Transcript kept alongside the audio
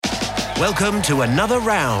Welcome to another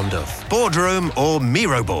round of Boardroom or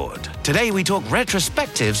Miro Board. Today we talk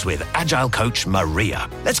retrospectives with Agile coach Maria.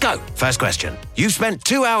 Let's go. First question. You've spent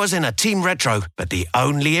 2 hours in a team retro, but the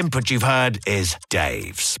only input you've heard is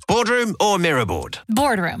Dave's. Boardroom or Miro Board?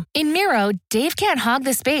 Boardroom. In Miro, Dave can't hog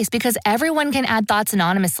the space because everyone can add thoughts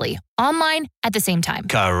anonymously, online, at the same time.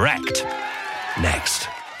 Correct. Next.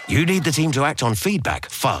 You need the team to act on feedback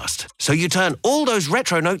fast, so you turn all those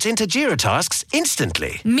retro notes into Jira tasks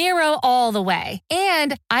instantly. Miro all the way.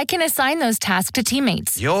 And I can assign those tasks to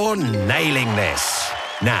teammates. You're nailing this.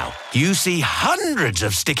 Now, you see hundreds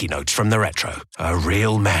of sticky notes from the retro. A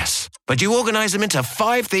real mess. But you organize them into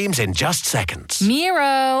 5 themes in just seconds.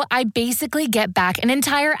 Miro, I basically get back an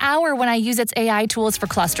entire hour when I use its AI tools for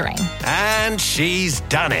clustering. And she's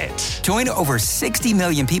done it. Join over 60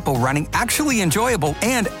 million people running actually enjoyable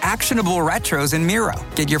and actionable retros in Miro.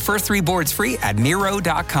 Get your first 3 boards free at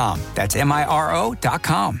Miro.com. That's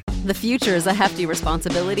Miro.com. The future is a hefty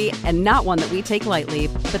responsibility and not one that we take lightly.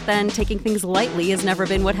 But then taking things lightly has never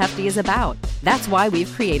been what Hefty is about. That's why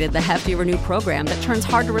we've created the Hefty Renew program that turns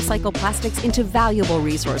hard-to-recycle plastics into valuable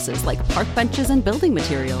resources like park benches and building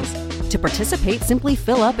materials. To participate, simply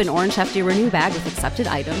fill up an orange Hefty Renew bag with accepted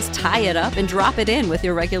items, tie it up, and drop it in with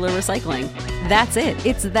your regular recycling. That's it.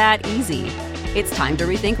 It's that easy. It's time to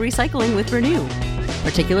rethink recycling with Renew.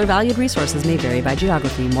 Particular valued resources may vary by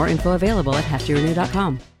geography. More info available at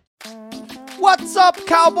heftyrenew.com. What's up,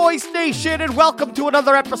 Cowboys Nation, and welcome to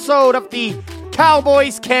another episode of the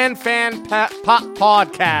Cowboys Can Fan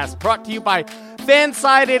Podcast, brought to you by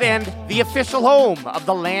Fansided and the official home of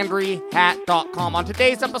the LandryHat.com. On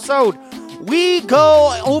today's episode, we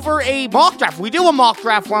go over a mock draft. We do a mock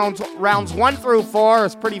draft rounds 1 through 4.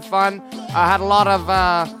 It's pretty fun. Had a lot of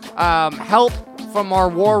help from our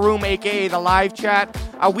War Room, aka the live chat.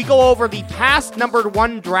 We go over the past numbered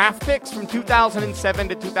 1 draft picks from 2007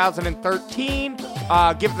 to 2013.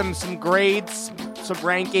 Give them some grades, some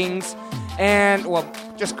rankings, and, well,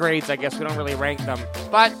 just grades, I guess. We don't really rank them.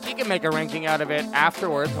 But you can make a ranking out of it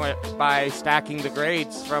afterwards by stacking the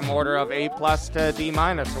grades from order of A+ to D-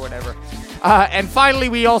 or whatever. And finally,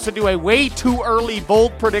 we also do a way too early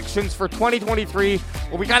bold predictions for 2023,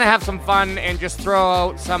 where we kind of have some fun and just throw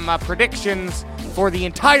out some predictions for the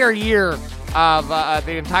entire year of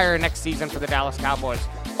the entire next season for the Dallas Cowboys.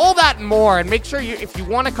 All that and more. And make sure if you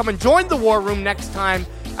want to come and join the War Room next time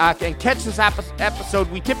and catch this episode,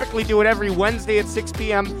 we typically do it every Wednesday at 6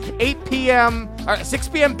 p.m., 6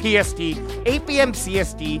 p.m. PST, 8 p.m.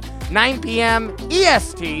 CST, 9 p.m.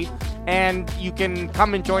 EST. And you can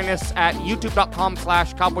come and join us at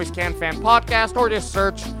youtube.com/Cowboys Can Fan Podcast, or just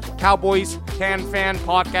search Cowboys Can Fan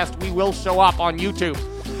Podcast. We will show up on YouTube.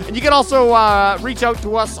 And you can also reach out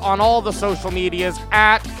to us on all the social medias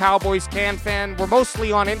at Cowboys Can Fan. We're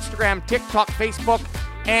mostly on Instagram, TikTok, Facebook,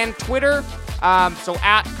 and Twitter. So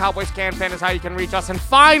at Cowboys Can Fan is how you can reach us. And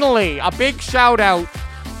finally, a big shout out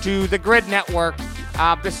to the Grid Network.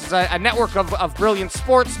 This is a network of brilliant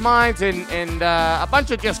sports minds and a bunch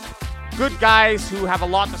of just good guys who have a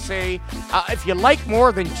lot to say. If you like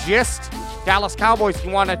more than just Dallas Cowboys, you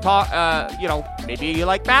want to talk, maybe you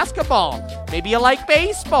like basketball. Maybe you like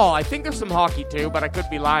baseball. I think there's some hockey too, but I could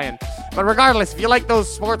be lying. But regardless, if you like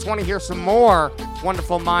those sports, want to hear some more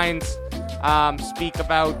wonderful minds speak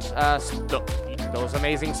about those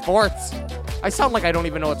amazing sports. I sound like I don't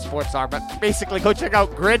even know what sports are, but basically go check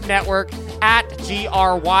out Grid Network at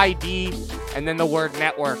GRYD and then the word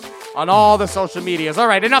network on all the social medias. All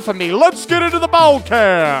right, enough of me. Let's get into the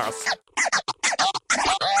podcast.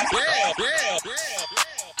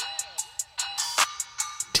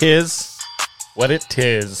 Tis what it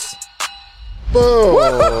tis.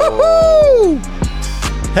 Boom!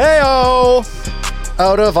 Hey-o!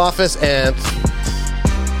 Out of office ant.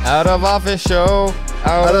 Out of office show.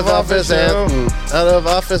 Out of office ant. Out of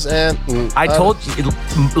office ant. I told you,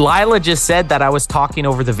 Lila just said that I was talking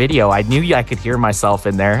over the video. I knew I could hear myself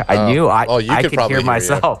in there. I knew I could hear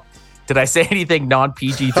myself. Did I say anything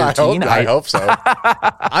non-PG-13? I hope so.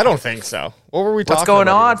 I don't think so. What were we talking about? What's going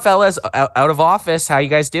on, here? fellas? Out of office. How you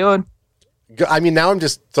guys doing? I mean, now I'm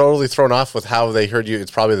just totally thrown off with how they heard you.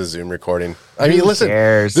 It's probably the Zoom recording. I mean, Who listen,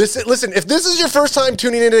 cares? Listen, if this is your first time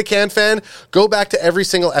tuning into the Can Fan, go back to every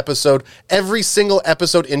single episode. Every single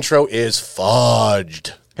episode intro is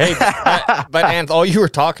fudged. Hey, but Anth, all you were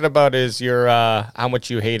talking about is your how much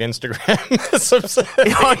you hate Instagram.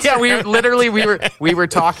 Oh yeah, we were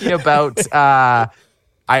talking about.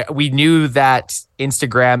 We knew that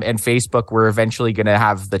Instagram and Facebook were eventually going to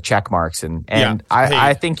have the check marks, and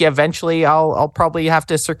I think eventually I'll probably have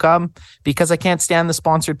to succumb because I can't stand the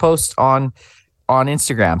sponsored posts on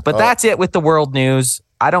Instagram. But that's it with the world news.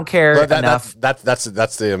 I don't care enough. That's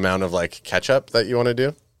the amount of like catch-up that you want to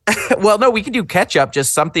do? Well, no, we can do catch-up,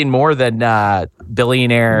 just something more than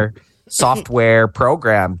billionaire software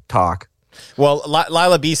program talk. Well,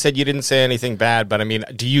 Lila B said you didn't say anything bad, but I mean,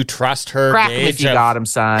 do you trust her? Crack him if you got him,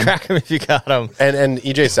 son. Crack him if you got him. And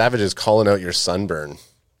EJ Savage is calling out your sunburn.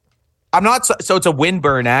 I'm not. So it's a wind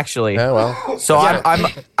burn, actually. Yeah, well. So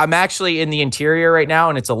I'm actually in the interior right now,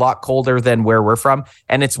 and it's a lot colder than where we're from,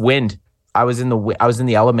 and it's wind. I was in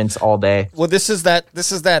the elements all day. Well, this is that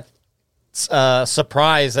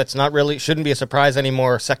surprise that's not really shouldn't be a surprise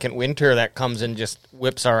anymore. Second winter that comes and just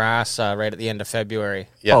whips our ass right at the end of February.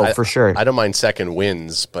 Yeah, for sure. I don't mind second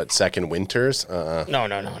winds, but second winters. No.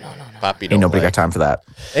 Papi Ain't nobody got time for that.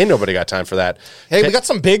 Ain't nobody got time for that. Hey, we got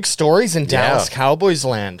some big stories in Dallas Cowboys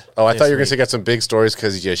land. Oh, I thought you were going to get some big stories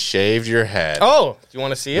because you shaved your head. Oh, do you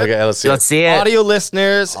want to see it? Okay, let's see it. Audio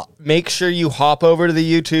listeners, make sure you hop over to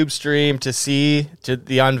the YouTube stream to see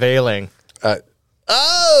the unveiling.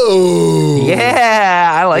 Oh!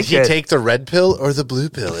 Yeah, I like it. Did he take the red pill or the blue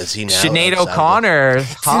pill? Is he now? Sinead O'Connor.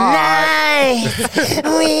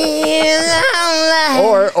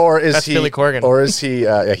 Or is That's he Billy Corgan? Or is he?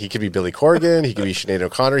 He could be Billy Corgan. He could be Sinead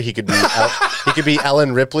O'Connor. He could be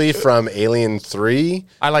Ellen Ripley from Alien 3.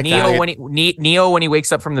 I like Neo that. Neo when he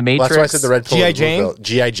wakes up from the Matrix. Well, that's why I said the red pill. G.I. Jane?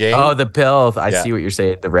 G.I. Jane. Oh, the pill. I see what you're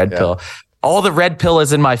saying. The red pill. All the red pill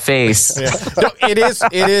is in my face. No,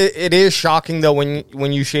 it is shocking though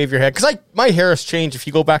when you shave your head, because my hair has changed. If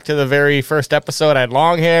you go back to the very first episode, I had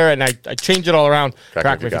long hair and I changed it all around.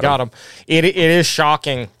 Crack me if you got them. It is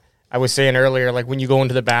shocking. I was saying earlier, like when you go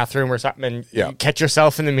into the bathroom or something and you catch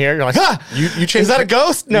yourself in the mirror, you're like, you change, is that a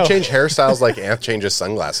ghost? No. You change hairstyles like Anth changes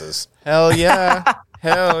sunglasses. Hell yeah.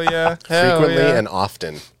 Hell yeah. Frequently and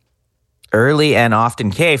often. Early and often.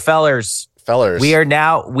 Okay, fellers. We are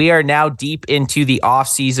now deep into the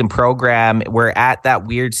off-season program. We're at that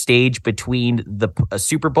weird stage between the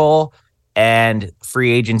Super Bowl and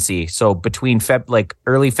free agency. So between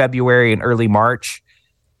early February and early March,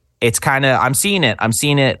 it's kind of I'm seeing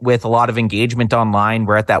it with a lot of engagement online.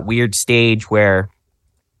 We're at that weird stage where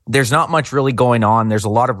there's not much really going on. There's a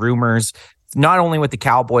lot of rumors, not only with the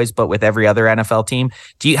Cowboys but with every other NFL team.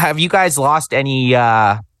 Have you guys lost any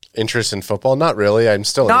interest in football? Not really. I'm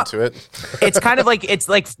still into it. It's kind of like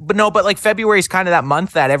but February is kind of that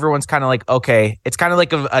month that everyone's kind of like, okay, it's kind of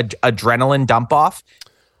like a adrenaline dump off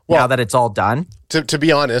now that it's all done. To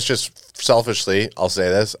be honest, just selfishly, I'll say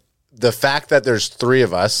this: the fact that there's three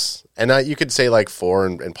of us, and you could say like four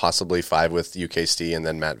and possibly five with UKC and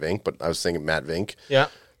then Matt Vink, but I was thinking Matt Vink. Yeah.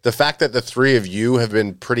 The fact that the three of you have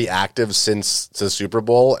been pretty active since the Super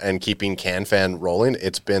Bowl and keeping CanFan rolling,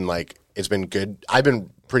 it's been good. I've been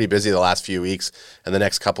pretty busy the last few weeks and the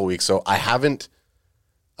next couple weeks, so I haven't,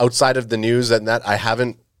 outside of the news and that,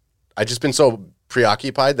 I've just been so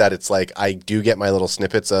preoccupied that it's like I do get my little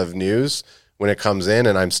snippets of news when it comes in,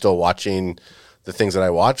 and I'm still watching the things that I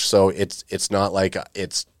watch. So it's not like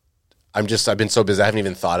I've been so busy I haven't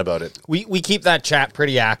even thought about it. We keep that chat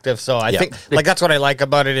pretty active, so I think that's what I like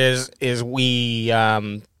about it is we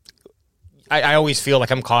I always feel like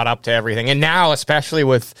I'm caught up to everything, and now especially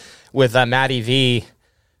with Matty V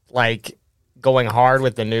like going hard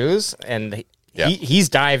with the news, and he's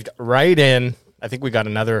dived right in. I think we got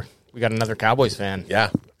another Cowboys fan. Yeah,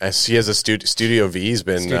 I see. As a Studio V has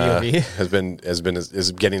been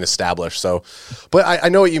is getting established. So, but I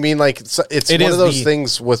know what you mean. Like it's one of those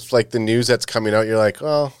things with like the news that's coming out. You're like,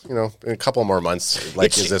 well, in a couple more months,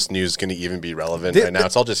 like is this news going to even be relevant? Right now,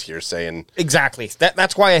 it's all just hearsay. And exactly.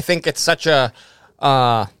 That's why I think it's such a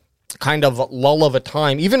kind of lull of a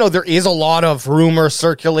time. Even though there is a lot of rumors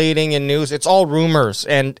circulating in news, it's all rumors,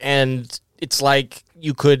 and it's like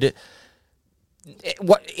you could.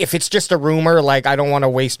 What if it's just a rumor? Like, I don't want to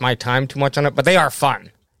waste my time too much on it, but they are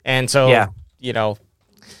fun, and so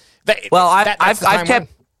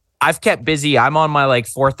I've kept busy. I'm on my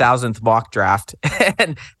 4,000th mock draft,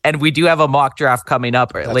 and we do have a mock draft coming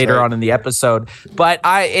up later on in the episode. But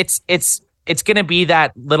it's going to be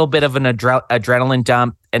that little bit of an adrenaline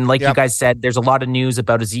dump, and you guys said, there's a lot of news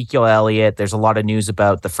about Ezekiel Elliott. There's a lot of news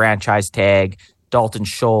about the franchise tag, Dalton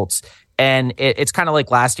Schultz. And it's kind of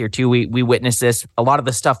like last year, too. We witnessed this. A lot of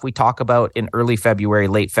the stuff we talk about in early February,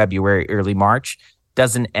 late February, early March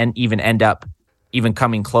doesn't even end up even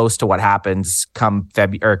coming close to what happens come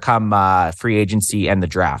free agency and the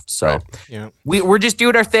draft. So we're just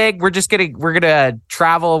doing our thing. We're gonna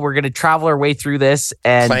travel. We're gonna travel our way through this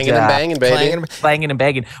and clanging and banging, baby. Clanging and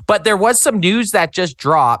banging. But there was some news that just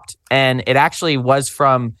dropped, and it actually was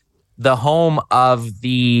from the home of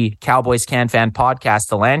the Cowboys Can Fan podcast,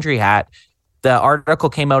 the Landry Hat. The article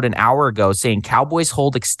came out an hour ago saying Cowboys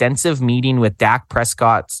hold extensive meeting with Dak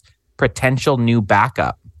Prescott's potential new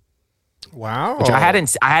backup. Wow. Which I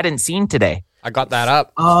hadn't seen today. I got that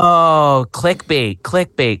up. Oh, clickbait.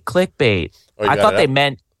 Oh, I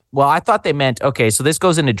thought they meant, okay, so this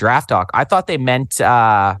goes into draft talk. I thought they meant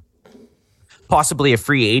possibly a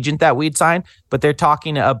free agent that we'd sign, but they're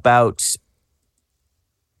talking about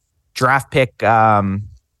draft pick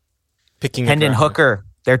Picking Hendon Hooker.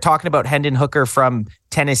 They're talking about Hendon Hooker from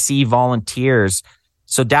Tennessee Volunteers.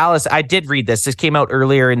 So Dallas, I did read this. This came out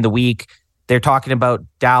earlier in the week. They're talking about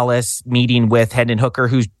Dallas meeting with Hendon Hooker,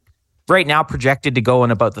 who's right now projected to go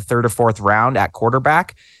in about the 3rd or 4th round at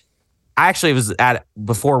quarterback. I actually was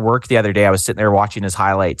before work the other day. I was sitting there watching his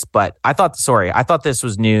highlights, but I thought this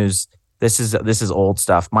was news. This is old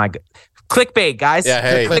stuff. My clickbait, guys. Yeah,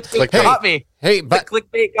 hey, clickbait got me. Hey, but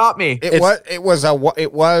clickbait got me.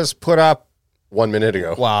 It was put up 1 minute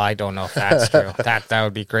ago. Well, I don't know if that's true. That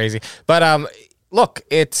would be crazy. But look,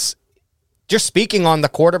 it's just speaking on the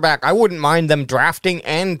quarterback. I wouldn't mind them drafting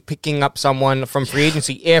and picking up someone from free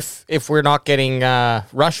agency if we're not getting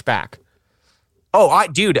Rush back. Oh,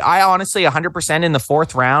 I honestly 100% in the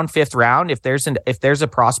 4th round, 5th round. If there's a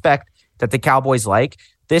prospect that the Cowboys like,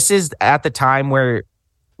 this is at the time where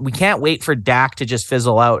we can't wait for Dak to just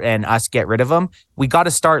fizzle out and us get rid of him. We got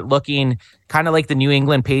to start looking kind of like the New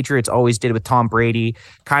England Patriots always did with Tom Brady,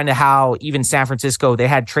 kind of how even San Francisco, they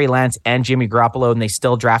had Trey Lance and Jimmy Garoppolo and they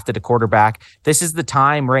still drafted a quarterback. This is the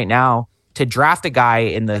time right now to draft a guy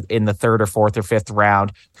in the 3rd or 4th or 5th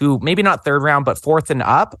round who maybe not 3rd round, but 4th and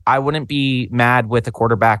up. I wouldn't be mad with a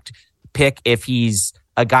quarterback pick if he's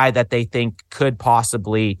a guy that they think could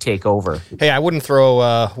possibly take over. Hey, I wouldn't throw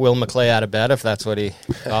Will McClay out of bed if that's what he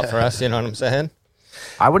thought for us. You know what I'm saying?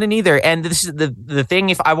 I wouldn't either. And this is the thing.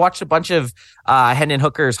 If I watched a bunch of Hendon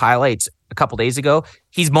Hooker's highlights a couple days ago,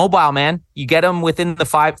 he's mobile, man. You get him within the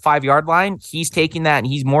 5-yard line, he's taking that, and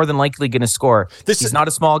he's more than likely going to score. He's not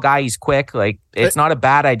a small guy. He's quick. Like, it's not a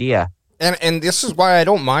bad idea. And this is why I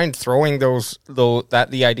don't mind throwing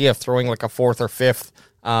the idea of throwing like a 4th or 5th.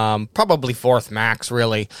 Probably 4th max,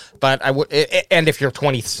 really. But I would, and if you're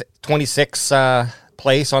 26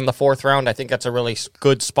 place on the 4th round, I think that's a really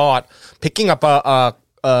good spot. Picking up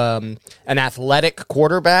an athletic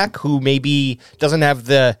quarterback who maybe doesn't have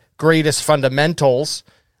the greatest fundamentals,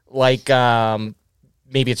 like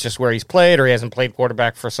maybe it's just where he's played or he hasn't played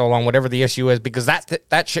quarterback for so long, whatever the issue is, because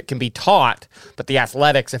that shit can be taught. But the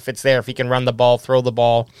athletics, if it's there, if he can run the ball, throw the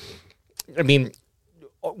ball, I mean,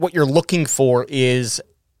 what you're looking for is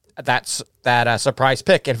that surprise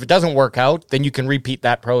pick. And if it doesn't work out, then you can repeat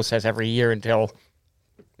that process every year until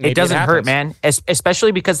it doesn't hurt, man.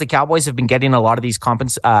 Especially because the Cowboys have been getting a lot of these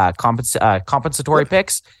compensatory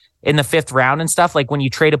picks in the 5th round and stuff. Like when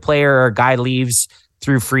you trade a player or a guy leaves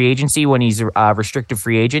through free agency, when he's a restricted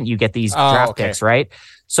free agent, you get these draft picks, right?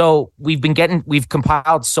 So we've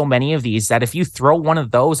compiled so many of these that if you throw one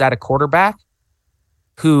of those at a quarterback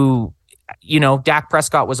who, you know, Dak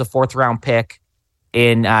Prescott was a 4th round pick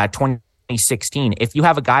in 2016. If you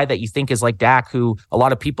have a guy that you think is like Dak, who a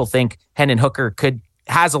lot of people think Hendon Hooker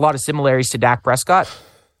has a lot of similarities to Dak Prescott,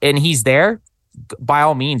 and he's there, by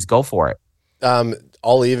all means, go for it.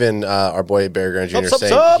 I'll even our boy Bear Grant Jr.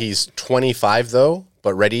 saying he's 25 though,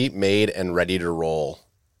 but made and ready to roll.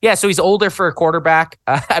 Yeah, so he's older for a quarterback.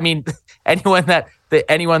 I mean, anyone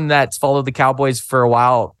that's followed the Cowboys for a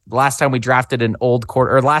while, last time we drafted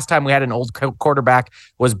last time we had an old quarterback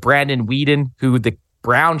was Brandon Weeden, who the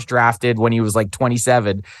Browns drafted when he was like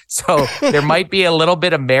 27. So there might be a little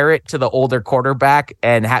bit of merit to the older quarterback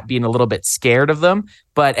and being a little bit scared of them.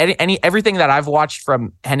 But everything that I've watched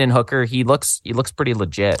from Hendon Hooker, he looks pretty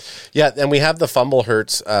legit. Yeah, and we have the Fumble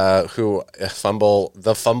Hurts,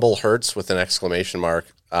 the Fumble Hurts with an exclamation mark.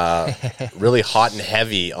 Really hot and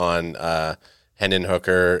heavy on Hendon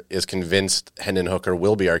Hooker, is convinced Hendon Hooker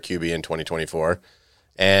will be our QB in 2024,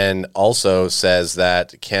 and also says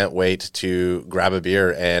that can't wait to grab a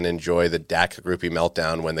beer and enjoy the Dak groupie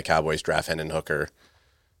meltdown when the Cowboys draft Hendon Hooker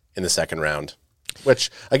in the 2nd round. Which,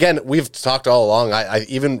 again, we've talked all along. I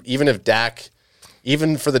even if Dak,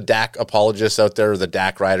 even for the Dak apologists out there, or the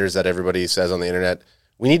Dak riders that everybody says on the internet,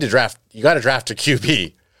 we need to draft. You got to draft a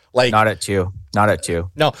QB. Like, not at 2.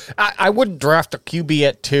 No, I would draft a QB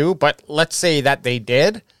at 2, but let's say that they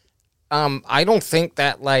did. I don't think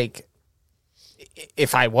that, like,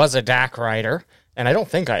 if I was a Dak rider, and I don't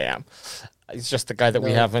think I am, it's just the guy that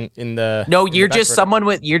we have in the. No, you're just someone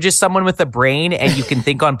with a brain, and you can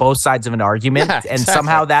think on both sides of an argument, and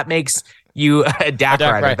somehow that makes Dak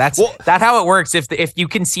rider. That's how it works. If you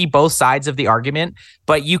can see both sides of the argument,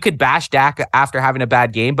 but you could bash Dak after having a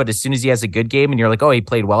bad game, but as soon as he has a good game and you're like, oh, he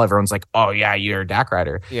played well, everyone's like, oh yeah, you're a Dak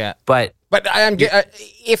rider. Yeah, but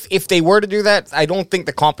if they were to do that, I don't think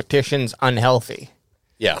the competition's unhealthy.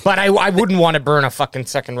 Yeah, but I wouldn't want to burn a fucking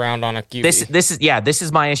second round on a QB. This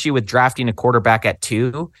is my issue with drafting a quarterback at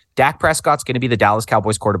 2. Dak Prescott's going to be the Dallas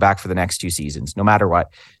Cowboys quarterback for the next 2 seasons, no matter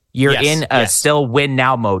what. You're in a still win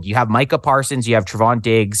now mode. You have Micah Parsons, you have Trevon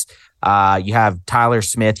Diggs, you have Tyler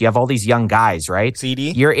Smith, you have all these young guys, right?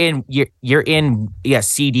 CD. You're in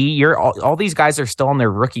CD. All these guys are still on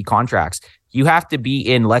their rookie contracts. You have to be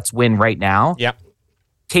in let's win right now. Yep.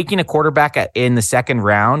 Taking a quarterback in the second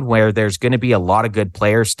round where there's going to be a lot of good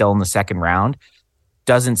players still in the second round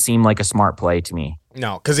doesn't seem like a smart play to me.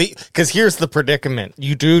 No, because here's the predicament.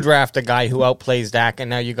 You do draft a guy who outplays Dak, and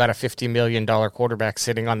now you got a $50 million quarterback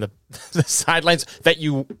sitting on the sidelines that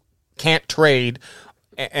you can't trade,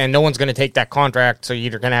 and no one's going to take that contract, so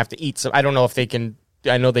you're going to have to eat some. I don't know if they can.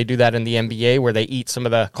 I know they do that in the NBA where they eat some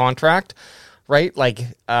of the contract, right? Like,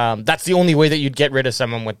 that's the only way that you'd get rid of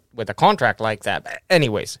someone with a contract like that.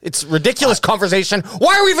 Anyways, it's ridiculous conversation.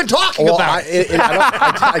 Why are we even talking about it?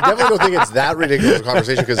 I definitely don't think it's that ridiculous a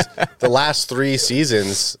conversation because the last 3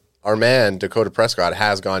 seasons, our man, Dakota Prescott,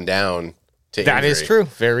 has gone down to injury. That is true.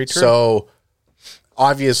 Very true. So,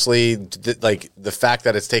 obviously, the fact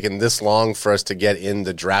that it's taken this long for us to get in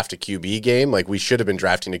the draft a QB game, like we should have been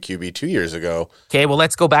drafting a QB 2 years ago. Okay, well,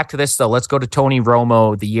 let's go back to this, though. Let's go to Tony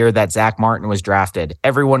Romo, the year that Zach Martin was drafted.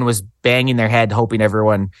 Everyone was banging their head, hoping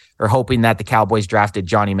that the Cowboys drafted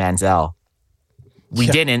Johnny Manziel. We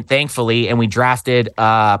didn't, thankfully, and we drafted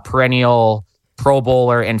perennial Pro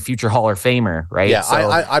Bowler and future Hall of Famer, right? Yeah, so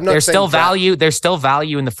I'm not. There's still value. There's still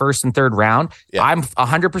value in the first and third round. Yeah. I'm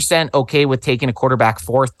 100% okay with taking a quarterback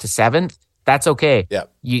 4th to 7th. That's okay. Yeah,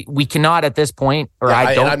 we cannot at this point, or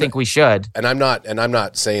I don't think we should. And I'm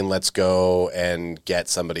not saying let's go and get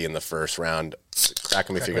somebody in the first round. Crack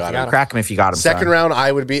him if you got him. Crack him if you got him. Second round,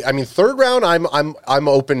 I would be. I mean, third round, I'm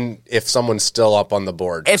open if someone's still up on the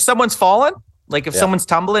board. If someone's fallen. Like if someone's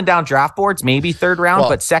tumbling down draft boards, maybe third round,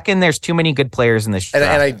 but second, there's too many good players in this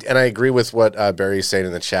draft. And I agree with what Barry's saying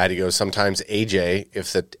in the chat. He goes, sometimes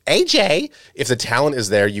if the talent is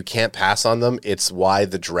there, you can't pass on them. It's why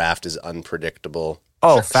the draft is unpredictable.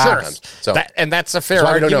 Oh, facts. So that's a fair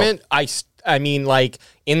argument. I mean, like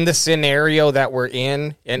in the scenario that we're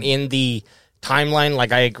in, and in the timeline,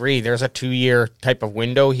 like I agree, there's a 2-year type of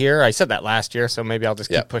window here. I said that last year, so maybe I'll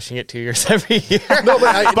just keep pushing it 2 years every year. No,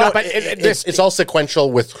 but it's all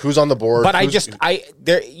sequential with who's on the board. But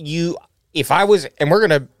if I was, and we're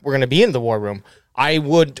gonna be in the war room, I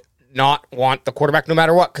would not want the quarterback no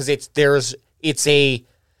matter what, because it's a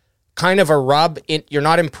kind of a rub. You're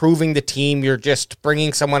not improving the team. You're just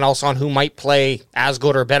bringing someone else on who might play as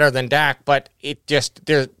good or better than Dak, but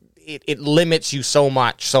it limits you so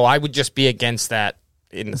much. So I would just be against that.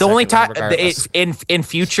 The only time in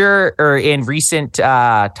future or in recent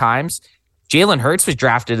times, Jalen Hurts was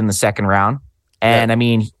drafted in the second round. And I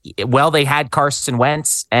mean, they had Carson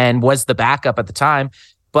Wentz and was the backup at the time,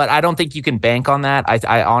 but I don't think you can bank on that.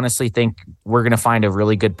 I honestly think we're going to find a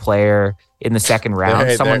really good player in the second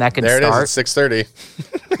round, someone that can start. There it is at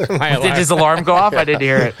 6:30. Did his alarm go off? I didn't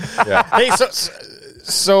hear it. Yeah. Hey,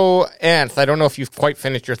 so, Anth, I don't know if you've quite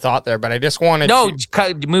finished your thought there, but I just wanted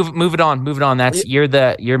to move it on. That's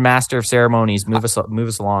you're master of ceremonies. Move us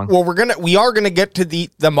along. Well, we are gonna get to the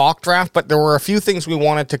mock draft, but there were a few things we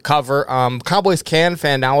wanted to cover. Cowboys Can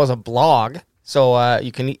Fan now is a blog, so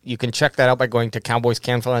you can check that out by going to Cowboys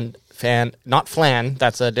Can Fan, not Flan.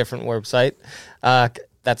 That's a different website.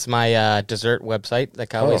 That's my dessert website, the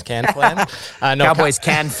Cowboys Can Flan. No, Cowboys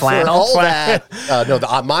Can Flannel. My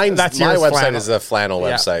website is the flannel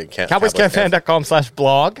website.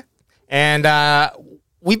 CowboysCanFan.com/blog. And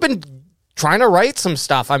we've been trying to write some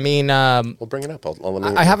stuff. I mean, we'll bring it up.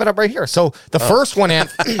 I have it up right here. So the first one, it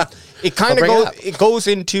kind of goes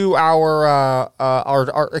into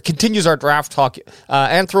it continues our draft talk.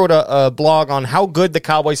 Anth wrote a blog on how good the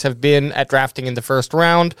Cowboys have been at drafting in the first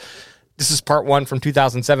round. This is part 1 from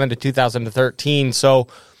 2007 to 2013. So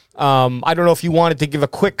I don't know if you wanted to give a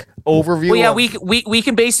quick overview. Well, yeah, we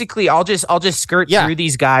can basically. I'll just skirt through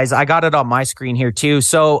these guys. I got it on my screen here too.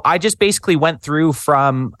 So I just basically went through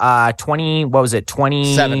from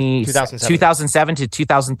 2007 to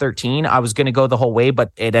 2013. I was going to go the whole way,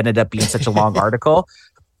 but it ended up being such a long article.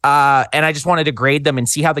 And I just wanted to grade them and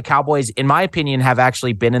see how the Cowboys, in my opinion, have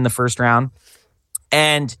actually been in the first round.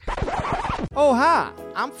 And oh, hi.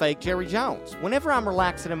 I'm Fake Jerry Jones. Whenever I'm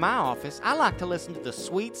relaxing in my office, I like to listen to the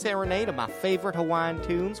sweet serenade of my favorite Hawaiian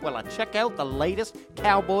tunes while I check out the latest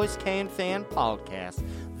Cowboys Can Fan podcast.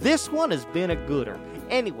 This one has been a gooder.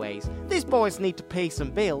 Anyways, these boys need to pay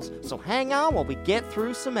some bills, so hang on while we get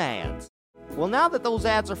through some ads. Well, now that those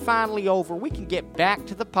ads are finally over, we can get back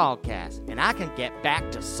to the podcast, and I can get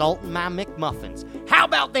back to salting my McMuffins. How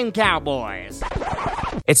about them Cowboys?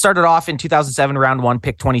 It started off in 2007, round 1,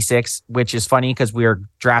 pick 26, which is funny because we were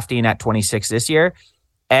drafting at 26 this year.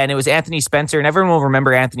 And it was Anthony Spencer. And everyone will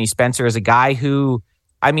remember Anthony Spencer as a guy who,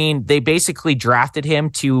 I mean, they basically drafted him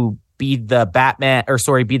to be the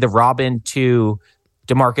be the Robin to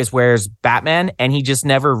DeMarcus Ware's Batman. And he just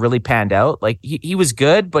never really panned out. Like he was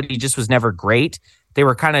good, but he just was never great. They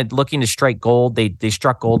were kind of looking to strike gold. They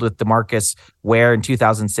struck gold with DeMarcus Ware in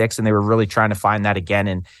 2006, and they were really trying to find that again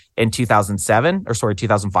in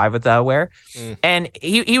 2005 with Ware. And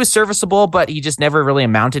he was serviceable, but he just never really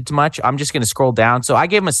amounted to much. I'm just going to scroll down. So I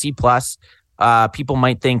gave him a C+. People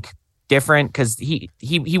might think different because he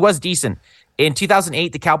was decent. In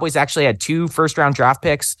 2008, the Cowboys actually had 2 first-round draft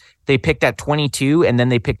picks. They picked at 22, and then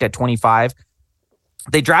they picked at 25.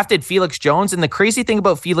 They drafted Felix Jones, and the crazy thing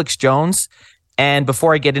about Felix Jones, and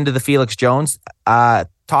before I get into the Felix Jones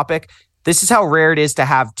topic, this is how rare it is to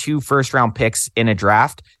have 2 first-round picks in a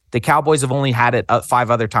draft. The Cowboys have only had it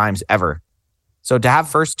 5 other times ever. So to have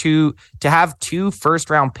 2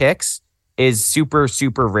 first-round picks is super,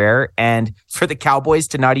 super rare. And for the Cowboys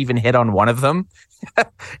to not even hit on one of them,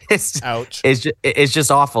 it's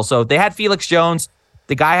just awful. So they had Felix Jones.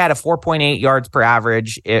 The guy had a 4.8 yards per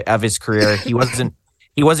average of his career. He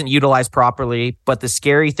wasn't utilized properly. But the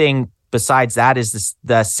scary thing besides that is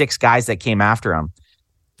the 6 guys that came after him.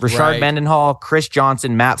 Rashard Mendenhall, Chris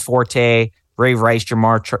Johnson, Matt Forte, Ray Rice,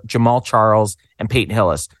 Jamal Charles, and Peyton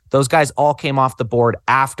Hillis. Those guys all came off the board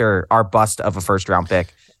after our bust of a first-round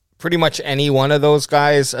pick. Pretty much any one of those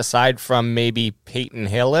guys, aside from maybe Peyton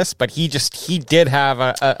Hillis, but he did have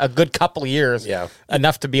a good couple of years,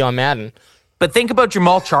 enough to be on Madden. But think about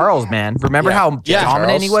Jamal Charles, man. Remember how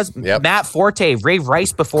dominant he was? Yep. Matt Forte, Ray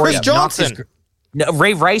Rice before Chris Johnson.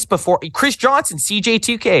 Ray Rice before Chris Johnson,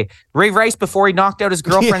 CJ2K, Ray Rice before he knocked out his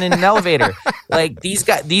girlfriend in an elevator. Like these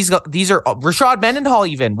guys, these are Rashard Mendenhall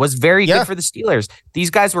even was very good for the Steelers. These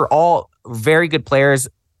guys were all very good players,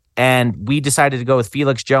 and we decided to go with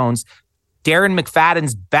Felix Jones, Darren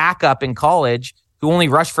McFadden's backup in college, who only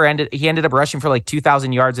ended up rushing for like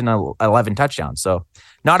 2,000 yards and 11 touchdowns. So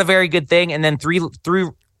not a very good thing. And then three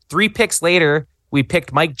picks later, we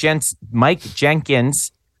picked Mike Jenkins.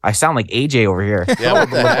 I sound like AJ over here. Yeah, what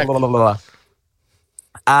the heck?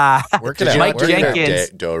 Mike Jenkins.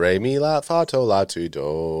 Do, re, mi, la, fa, to, la, tu,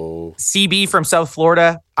 do. CB from South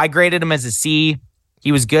Florida. I graded him as a C.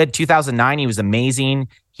 He was good. 2009, he was amazing.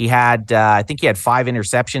 He had, I think he had 5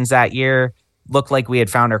 interceptions that year. Looked like we had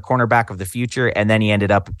found our cornerback of the future, and then he ended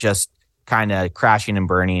up just kind of crashing and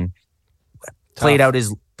burning. Played out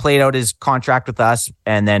his contract with us,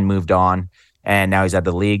 and then moved on, and now he's out of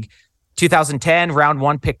the league. 2010, round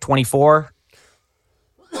 1, pick 24.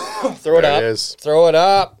 Throw it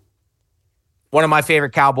up. One of my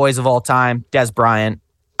favorite Cowboys of all time, Dez Bryant.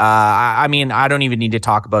 I mean, I don't even need to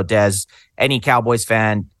talk about Dez. Any Cowboys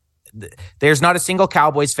fan, there's not a single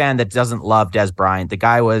Cowboys fan that doesn't love Dez Bryant. The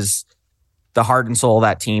guy was the heart and soul of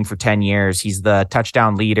that team for 10 years. He's the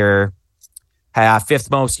touchdown leader,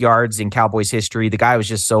 5th most yards in Cowboys history. The guy was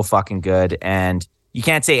just so fucking good, and you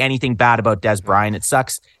can't say anything bad about Dez Bryant. It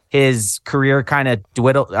sucks. His career kind of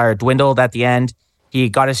dwindled at the end. He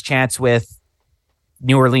got his chance with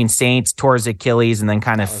New Orleans Saints, tore his Achilles, and then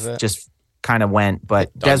kind of went.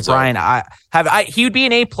 But Dez Bryant, he would be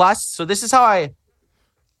an A+. So this is how I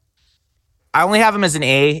only have him as an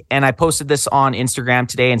A, and I posted this on Instagram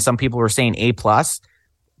today, and some people were saying A+.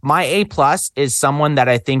 My A+ is someone that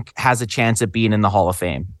I think has a chance at being in the Hall of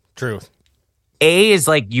Fame. Truth. A is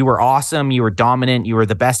like you were awesome, you were dominant, you were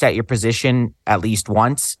the best at your position at least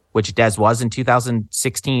once, which Dez was in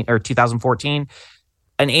 2016 or 2014.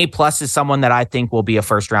 An A+ is someone that I think will be a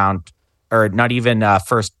first round, or not even a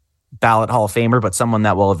first ballot Hall of Famer, but someone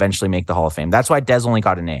that will eventually make the Hall of Fame. That's why Dez only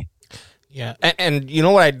got an A. Yeah, and you know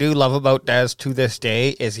what I do love about Dez to this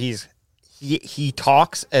day is he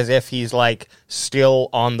talks as if he's like still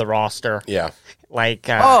on the roster. Yeah, like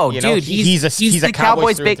he's the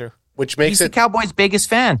Cowboys big. Which makes he's the Cowboys' biggest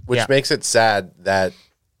fan. Which makes it sad that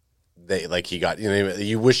he got.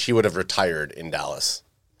 You wish he would have retired in Dallas.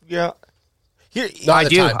 Yeah, I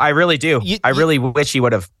do. I really do. I really wish he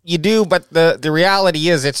would have. You do, but the reality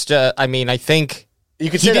is, it's just. I mean, I think You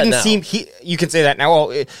could say that now. You can say that now.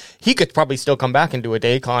 Well, he could probably still come back and do a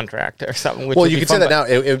day contract or something. Which well, you could say that now.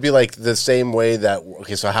 It would be like the same way that.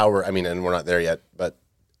 Okay, so how we're. I mean, and we're not there yet, but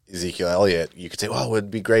Ezekiel Elliott. You could say, well, it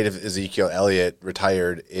would be great if Ezekiel Elliott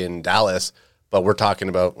retired in Dallas, but we're talking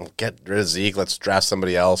about get rid of Zeke. Let's draft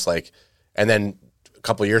somebody else. Like, and then a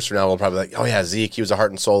couple of years from now, we'll probably be like, oh yeah, Zeke. He was the heart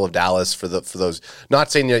and soul of Dallas for those.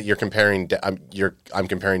 Not saying that you're comparing. I'm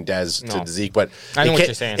comparing Dez to Zeke, but I know what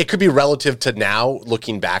you're saying. It could be relative to now,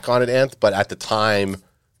 looking back on it, Anth. But at the time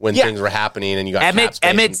when things were happening, and you got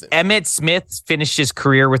Emmitt Smith finished his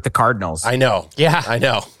career with the Cardinals. I know. Yeah, I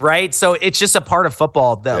know. Right, so it's just a part of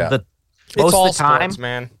football. Most of the time, sports,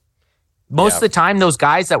 man. Most of the time, those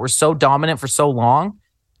guys that were so dominant for so long,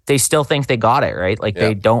 they still think they got it, right? Like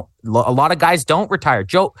they don't. A lot of guys don't retire.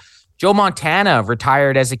 Joe Montana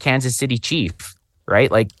retired as a Kansas City Chief, right?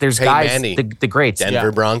 Like there's guys, Manny, the greats,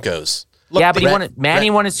 Denver Broncos. But Manny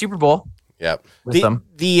won a Super Bowl. Yep. With them.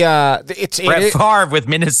 It's Brett Favre with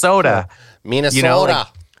Minnesota. Minnesota. You know,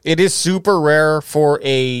 it is super rare for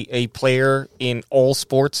a player in all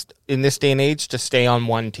sports in this day and age to stay on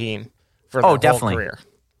one team for their whole career.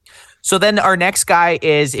 So then our next guy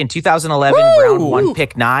is in 2011, round 1,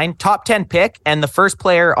 pick 9, top 10 pick, and the first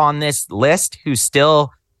player on this list who's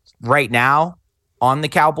still right now on the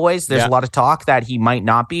Cowboys. There's a lot of talk that he might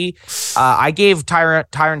not be. I gave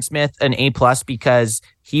Tyron Smith an A+ because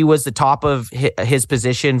he was the top of his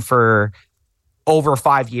position for over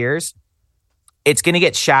 5 years. It's going to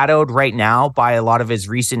get shadowed right now by a lot of his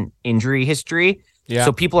recent injury history. Yeah.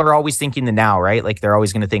 So people are always thinking the now, right? Like they're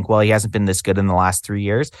always going to think, well, he hasn't been this good in the last 3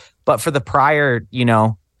 years. But for the prior,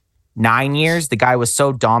 9 years, the guy was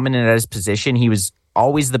so dominant at his position. He was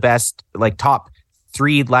always the best, like top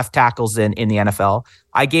 3 left tackles in the NFL.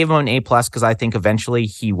 I gave him an A+ because I think eventually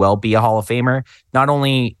he will be a Hall of Famer. Not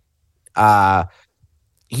only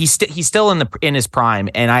he's still in his prime,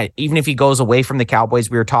 and even if he goes away from the Cowboys,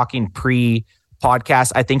 we were talking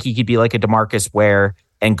pre-podcast, I think he could be like a DeMarcus Ware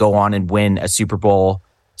and go on and win a Super Bowl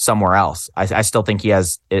somewhere else. I still think he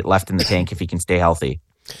has it left in the tank if he can stay healthy.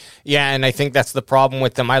 Yeah, and I think that's the problem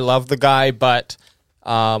with him. I love the guy, but,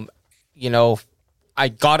 I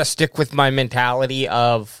got to stick with my mentality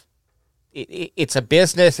of it's a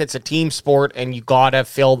business, it's a team sport, and you got to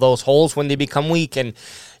fill those holes when they become weak. And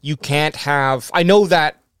you can't have... I know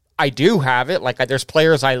that I do have it. Like, there's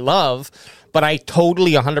players I love, but I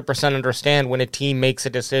totally 100% understand when a team makes a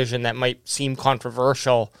decision that might seem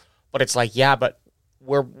controversial, but it's like, yeah, but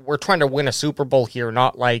we're trying to win a Super Bowl here,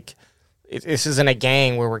 not like this isn't a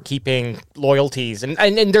gang where we're keeping loyalties.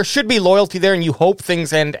 And there should be loyalty there, and you hope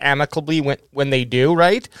things end amicably when they do,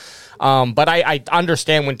 right? But I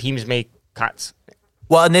understand when teams make cuts.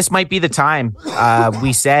 Well, and this might be the time.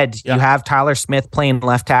 We said you have Tyler Smith playing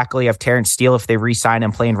left tackle. You have Terrence Steele if they re-sign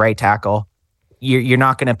him playing right tackle. You're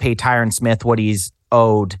not going to pay Tyron Smith what he's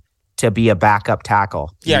owed to be a backup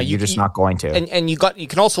tackle. Yeah, you're just not going to. And you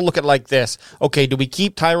can also look at it like this. Okay, do we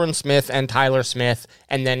keep Tyron Smith and Tyler Smith,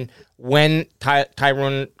 and then when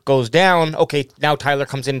Tyron goes down, okay, now Tyler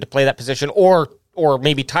comes in to play that position, or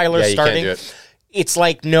maybe Tyler's starting. Can't do it. It's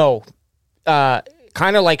like no,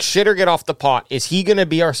 kind of like shit or get off the pot. Is he going to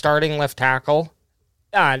be our starting left tackle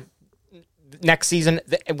next season?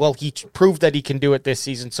 Well, he proved that he can do it this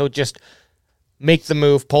season. So just make the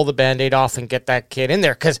move, pull the Band-Aid off, and get that kid in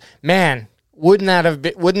there. Because, man, wouldn't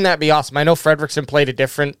that be awesome? I know Fredrickson played a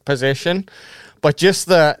different position, but just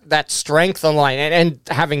that strength on the line, and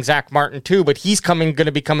having Zach Martin too, but he's going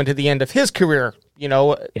to be coming to the end of his career,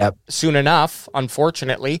 soon enough,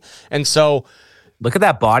 unfortunately. And so... Look at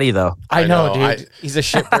that body, though. I know, dude. He's a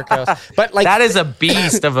shit brickhouse. But like that is a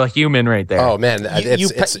beast of a human right there. Oh man,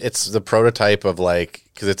 it's the prototype of like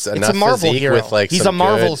because it's enough a Marvel physique hero. with like he's some a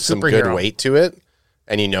Marvel superhero. good weight to it,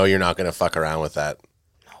 and you're not going to fuck around with that.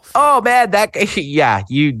 Oh man, that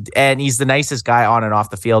and he's the nicest guy on and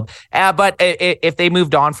off the field. But if they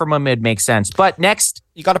moved on from him, it'd make sense. But next,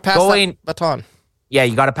 you got to pass that baton. Yeah,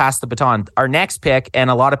 you got to pass the baton. Our next pick,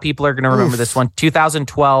 and a lot of people are going to remember this one,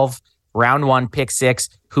 2012. Round 1, pick 6,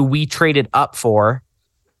 who we traded up for,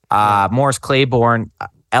 Morris Claiborne,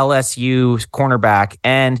 LSU cornerback.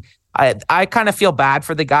 And I kind of feel bad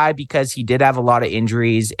for the guy because he did have a lot of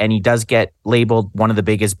injuries and he does get labeled one of the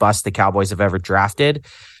biggest busts the Cowboys have ever drafted.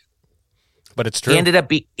 But it's true. He ended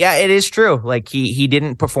up it is true. Like he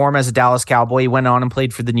didn't perform as a Dallas Cowboy. He went on and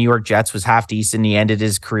played for the New York Jets, was half decent. He ended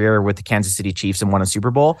his career with the Kansas City Chiefs and won a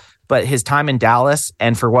Super Bowl. But his time in Dallas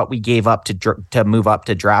and for what we gave up to move up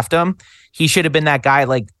to draft him, he should have been that guy.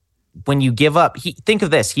 Like when you give up, think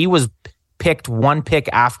of this. He was picked 1 pick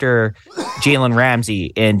after Jalen Ramsey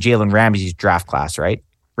in Jalen Ramsey's draft class, right?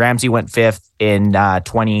 Ramsey went 5th in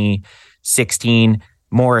 2016.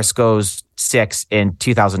 Morris goes 6 in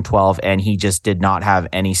 2012, and he just did not have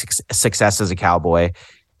any success as a Cowboy.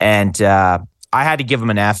 And I had to give him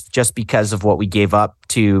an F just because of what we gave up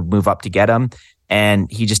to move up to get him.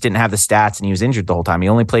 And he just didn't have the stats, and he was injured the whole time. He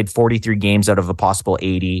only played 43 games out of a possible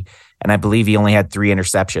 80, and I believe he only had 3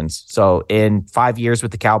 interceptions. So in 5 years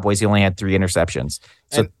with the Cowboys, he only had 3 interceptions.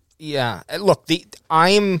 So look,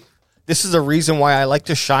 this is a reason why I like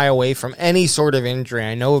to shy away from any sort of injury.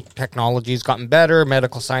 I know technology's gotten better,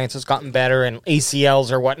 medical science has gotten better, and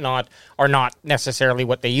ACLs or whatnot are not necessarily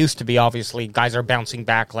what they used to be. Obviously, guys are bouncing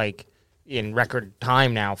back like in record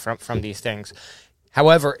time now from these things.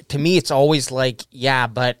 However, to me, it's always like,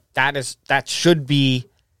 but that should be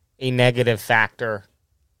a negative factor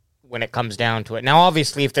when it comes down to it. Now,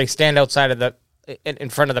 obviously, if they stand outside of in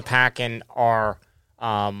front of the pack and are,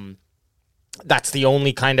 that's the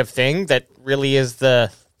only kind of thing that really is the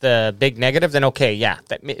big negative, then okay,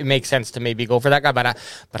 it makes sense to maybe go for that guy. But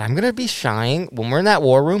I'm going to be shying when we're in that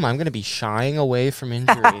war room. I'm going to be shying away from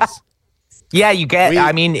injuries. Yeah,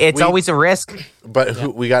 it's always a risk. But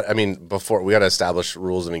before we got to establish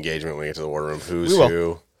rules of engagement when we get to the war room. Who's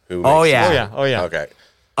who? Oh yeah. Okay.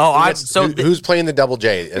 Who's playing the double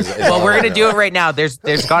J? Well, we're gonna do it right now. There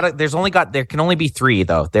can only be 3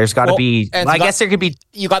 though. There's got to be. I guess there could be.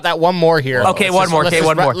 You got that one more here. Okay, one more.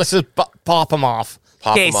 Let's just pop them off.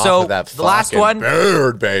 Okay, so the last one,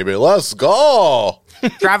 bird baby. Let's go.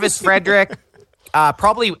 Travis Frederick,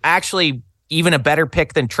 probably actually even a better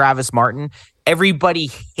pick than Travis Martin.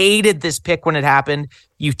 Everybody hated this pick when it happened.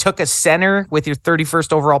 You took a center with your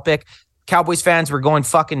 31st overall pick. Cowboys fans were going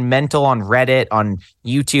fucking mental on Reddit, on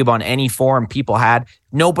YouTube, on any forum people had.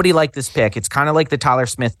 Nobody liked this pick. It's kind of like the Tyler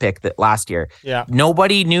Smith pick that last year. Yeah.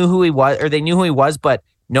 Nobody knew who he was, or they knew who he was, but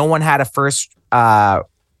no one had a first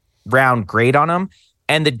round grade on him.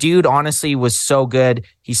 And the dude honestly was so good.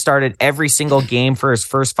 He started every single game for his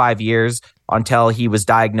first 5 years until he was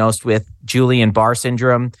diagnosed with Guillain-Barré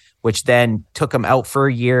syndrome, which then took him out for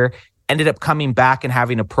a year, ended up coming back and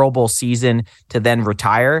having a Pro Bowl season to then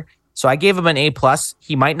retire. So I gave him an A+.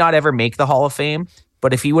 He might not ever make the Hall of Fame,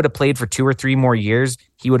 but if he would have played for 2 or 3 more years,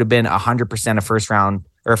 he would have been 100% a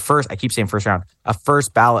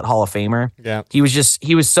first ballot Hall of Famer. Yeah. He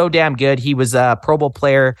was so damn good. He was a Pro Bowl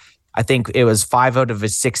player. I think it was 5 out of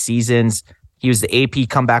his 6 seasons. He was the AP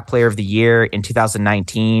Comeback Player of the Year in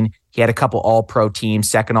 2019. He had a couple All-Pro teams,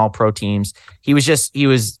 second All-Pro teams. He was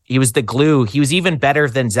the glue. He was even better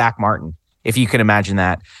than Zach Martin, if you can imagine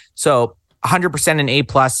that. So 100% an A+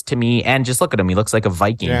 to me, and just look at him. He looks like a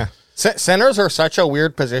Viking. Yeah. Centers are such a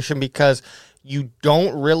weird position because you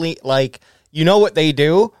don't really, you know what they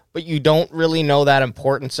do, but you don't really know that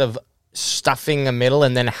importance of stuffing a middle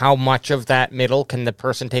and then how much of that middle can the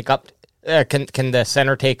person take up, can the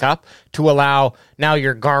center take up to allow now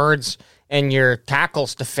your guards and your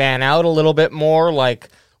tackles to fan out a little bit more.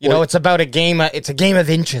 It's about a game. It's a game of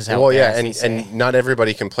inches out there. And not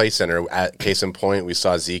everybody can play center. Case in point, we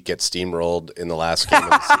saw Zeke get steamrolled in the last game.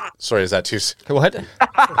 Sorry, is that too? What?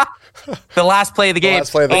 The last play of the game.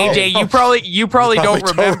 AJ, you probably don't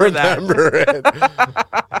remember that.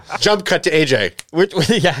 Jump cut to AJ.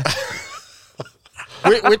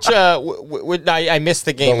 I missed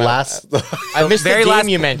the game. I missed the game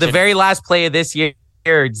you mentioned. The very last play of this year,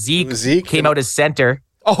 Zeke came out as center.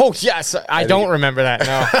 Oh, yes. I don't remember that,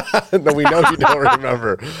 no. No, we know you don't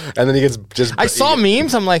remember. And then he gets just... I saw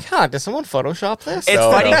memes. I'm like, did someone Photoshop this? It's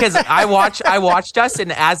funny because I watched us,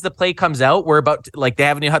 and as the play comes out, we're about to, they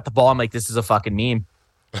haven't even hit the ball. I'm like, this is a fucking meme.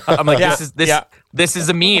 I'm like, this is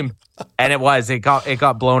a meme. And it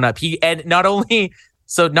got blown up. Not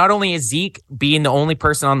only is Zeke being the only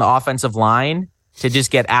person on the offensive line to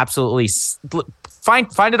just get absolutely... Find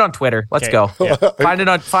it on Twitter. Let's go. Yeah. Find it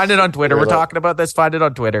on Twitter. We're talking about this. Find it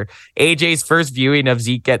on Twitter. AJ's first viewing of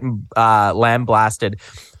Zeke getting lamb blasted.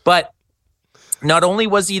 But not only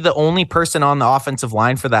was he the only person on the offensive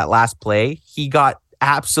line for that last play, he got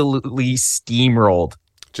absolutely steamrolled.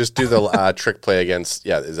 Just do the trick play against.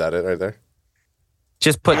 Yeah, is that it right there?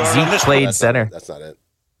 Just put Zeke played center. That's not it.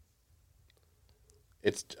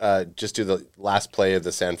 It's just do the last play of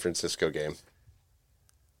the San Francisco game.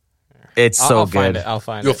 It's so good. I'll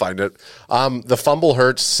find it. You'll find it. The Fumble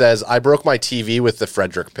Hurts says, I broke my TV with the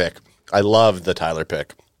Frederick pick. I love the Tyler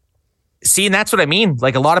pick. See, and that's what I mean.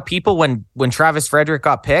 A lot of people, when Travis Frederick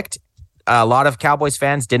got picked, a lot of Cowboys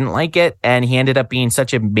fans didn't like it, and he ended up being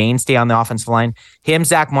such a mainstay on the offensive line. Him,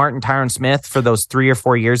 Zach Martin, Tyron Smith, for those 3 or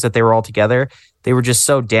 4 years that they were all together, they were just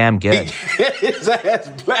so damn good. His ass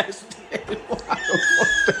blasted.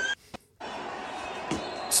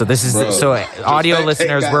 So this is audio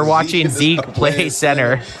listeners. We're watching Zeke play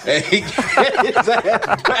center.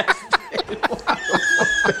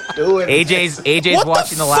 doing? AJ's What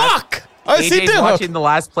watching the the last. fuck? What's he AJ's doing? watching the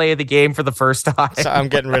last play of the game for the first time. So I'm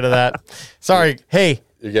getting rid of that. Sorry. Hey.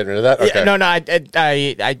 You're getting rid of that? Okay. Yeah, no.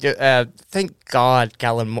 I thank God,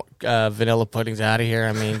 Gallon vanilla pudding's out of here.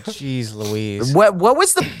 I mean, jeez, Louise. What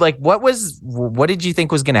did you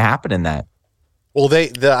think was going to happen in that? Well,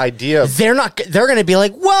 the idea of They're going to be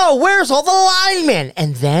like, whoa, where's all the linemen?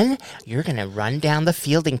 And then you're going to run down the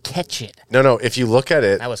field and catch it. no. If you look at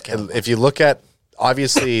it, That was terrible. if you look at,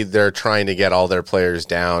 obviously they're trying to get all their players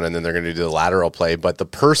down, and then they're going to do the lateral play. But the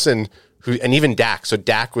person who, and even Dak, so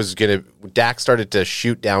Dak started to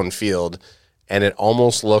shoot downfield, and it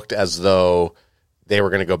almost looked as though they were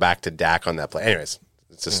going to go back to Dak on that play. Anyways,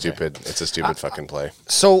 it's a stupid fucking play.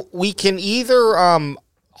 So we can either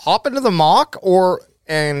hop into the mock or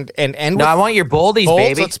and end No, with I want your boldies, bolds.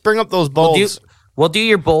 baby. Let's bring up those bolds. We'll do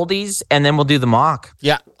your boldies, and then we'll do the mock.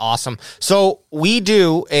 Yeah, awesome. So we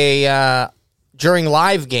do a during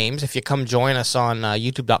live games. If you come join us on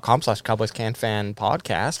youtube.com/CowboysCanFan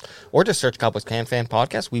podcast, or just search Cowboys Can Fan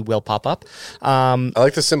podcast, we will pop up. I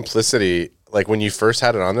like the simplicity. Like when you first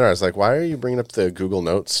had it on there, I was like, why are you bringing up the Google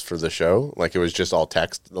Notes for the show? Like it was just all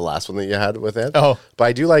text, the last one that you had with it. Oh. But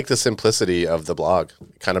I do like the simplicity of the blog.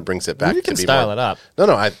 It kind of brings it back You can to be style more, it up.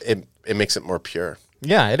 No, it makes it more pure.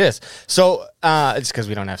 Yeah, it is. So it's because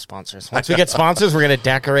we don't have sponsors. Once we get sponsors, we're going to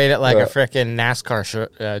decorate it like a freaking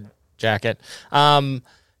NASCAR jacket.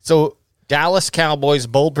 So Dallas Cowboys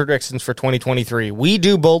bold predictions for 2023. We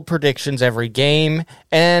do bold predictions every game,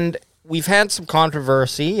 and we've had some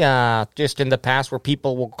controversy just in the past where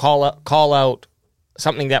people will call out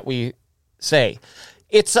something that we say.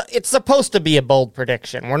 It's supposed to be a bold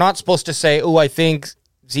prediction. We're not supposed to say, "Oh, I think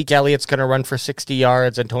Zeke Elliott's going to run for 60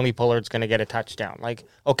 yards and Tony Pollard's going to get a touchdown." Like,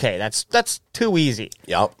 okay, that's too easy.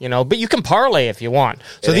 Yep. But you can parlay if you want.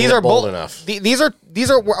 So It these ain't are bold enough. These are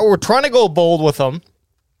we're trying to go bold with them,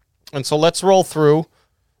 and so let's roll through.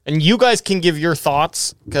 And you guys can give your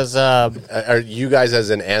thoughts because Are you guys as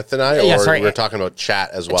in Anthony, or we're talking about chat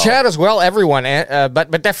as well? Chat as well, everyone,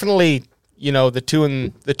 but definitely the two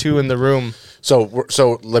in the room. So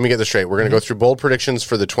let me get this straight. We're going to go through bold predictions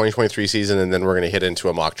for the 2023 season, and then we're going to hit into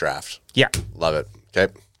a mock draft. Yeah, Love it.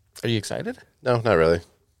 Okay. are you excited? No, not really.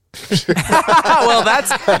 Well,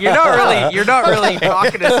 you're not really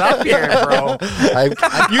talking us up here, bro.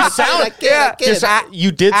 You sound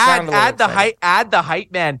you did sound a little add the excited. add the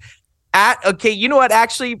hype man. Okay, you know what?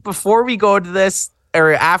 Actually, before we go to this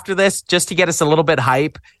or after this, just to get us a little bit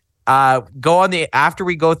hype, after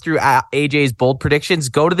we go through AJ's bold predictions,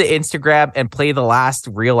 go to the Instagram and play the last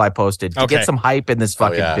reel I posted to get some hype in this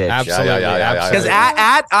fucking bitch. Absolutely, Because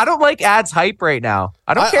I don't like ads hype right now.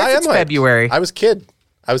 I don't care if it's February. I was kidding.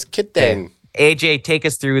 AJ, take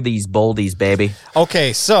us through these boldies, baby.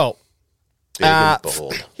 Okay, so Big and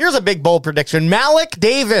bold. here's a big bold prediction. Malik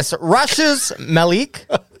Davis rushes Malik.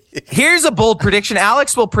 Here's a bold prediction.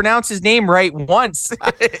 Alex will pronounce his name right once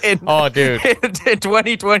in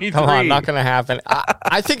 2023. Come on, not going to happen.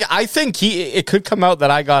 I think it could come out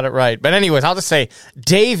that I got it right. But anyways, I'll just say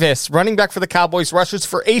Davis, running back for the Cowboys, rushes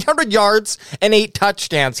for 800 yards and 8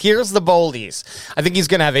 touchdowns. Here's the boldies. I think he's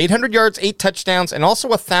going to have 800 yards, 8 touchdowns, and also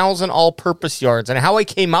 1,000 all-purpose yards. And how I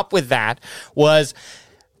came up with that was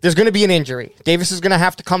there's going to be an injury. Davis is going to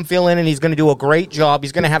have to come fill in, and he's going to do a great job.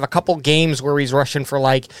 He's going to have a couple games where he's rushing for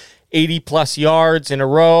like 80-plus yards in a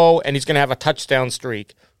row, and he's going to have a touchdown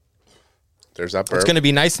streak. There's that burp. It's going to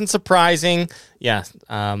be nice and surprising. Yeah.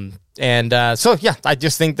 So, I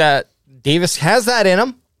just think that Davis has that in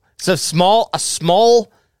him. It's a small,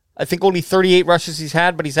 I think only 38 rushes he's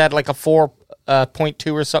had, but he's had like a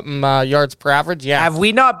 4.2 or something yards per average. Yeah. Have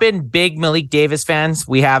we not been big Malik Davis fans?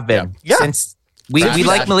 We have been. Yeah. Since we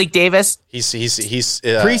like Malik Davis. He's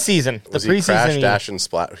preseason. Was The he preseason. crash, dash, and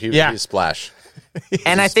splash? He's splash.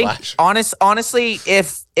 And I think honestly,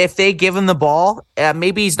 if they give him the ball,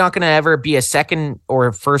 maybe he's not going to ever be a second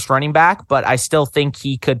or first running back, but I still think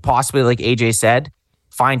he could possibly, like AJ said,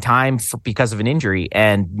 find time because of an injury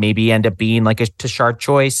and maybe end up being like a Tashard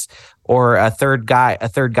choice or a third guy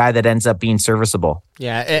that ends up being serviceable.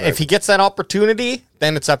 Yeah. Right. If he gets that opportunity,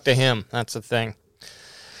 then it's up to him. That's the thing.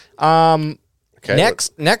 Okay,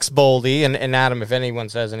 next Boldy, and Adam, if anyone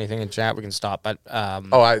says anything in chat, we can stop. But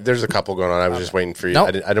there's a couple going on. I was just waiting for you. Nope.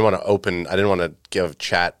 I didn't want to open. I didn't want to give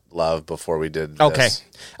chat love before we did this. Okay.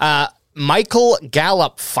 Michael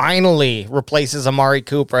Gallup finally replaces Amari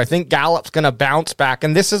Cooper. I think Gallup's going to bounce back,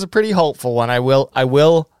 and this is a pretty hopeful one. I will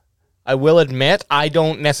admit I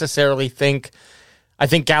don't necessarily think. I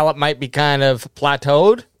think Gallup might be kind of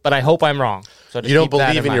plateaued, but I hope I'm wrong. So you don't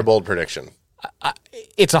believe in your bold prediction.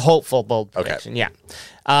 It's a hopeful bold prediction. Yeah.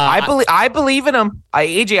 I believe in him.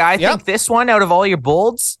 AJ, I think this one out of all your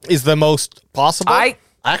bolds is the most possible. I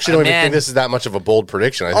actually don't even think this is that much of a bold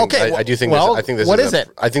prediction. I think I do think well, this. I think this what is it?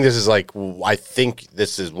 I think this is like. I think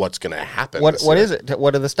this is what's going to happen. What is it?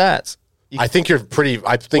 What are the stats? I think you're pretty.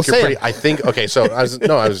 I think you're pretty. I think okay. So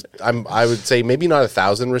I would say maybe not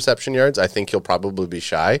 1,000 reception yards. I think he'll probably be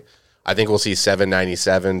shy. I think we'll see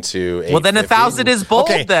 797 to 850. Well, then 1,000 is bold.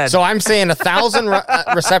 Okay, then. So I'm saying 1,000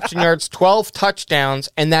 reception yards, 12 touchdowns,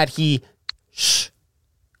 and that he.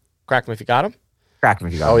 Crack him if you got him. Crack him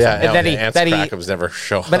if you got him. Oh yeah, and that Crackham's never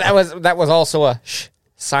show. But that was also a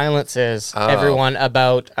silences everyone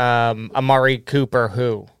about Amari Cooper.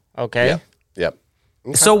 Who? Okay. Yep.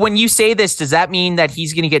 Okay. So when you say this, does that mean that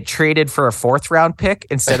he's going to get traded for a 4th round pick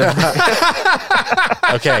instead of?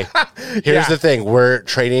 Okay. Here's the thing: we're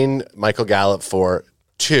trading Michael Gallup for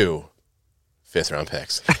 2 5th round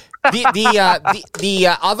picks.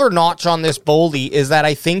 The other notch on this Boldy is that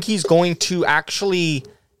I think he's going to actually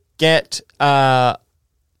get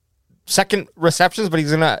second receptions, but he's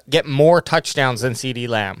going to get more touchdowns than CeeDee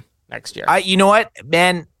Lamb next year. You know what,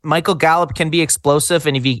 man? Michael Gallup can be explosive,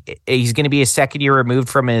 and if he's going to be a second year removed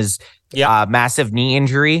from his massive knee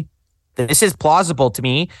injury. This is plausible to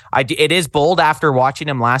me. It is bold after watching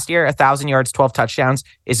him last year. 1,000 yards, 12 touchdowns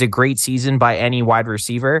is a great season by any wide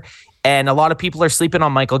receiver. And a lot of people are sleeping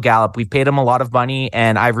on Michael Gallup. We've paid him a lot of money,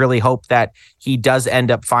 and I really hope that he does end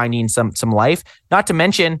up finding some life. Not to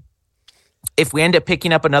mention, if we end up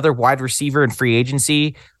picking up another wide receiver in free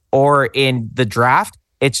agency or in the draft,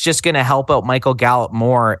 it's just going to help out Michael Gallup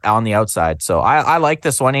more on the outside. So I like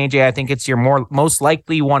this one, AJ. I think it's your most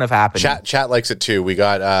likely one of happening. Chat likes it too. We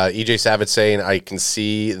got EJ Savage saying, I can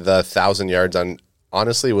see the 1,000 yards on.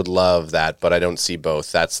 Honestly, would love that, but I don't see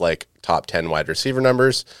both. That's like top 10 wide receiver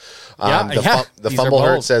numbers. The Fumble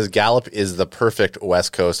Hurt says Gallup is the perfect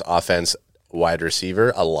West Coast offense wide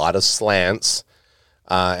receiver. A lot of slants.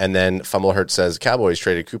 And then Fumble Hurt says Cowboys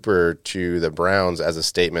traded Cooper to the Browns as a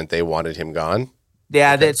statement they wanted him gone.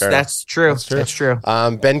 Yeah, that's true. That's true.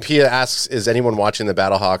 Ben Pia asks, is anyone watching the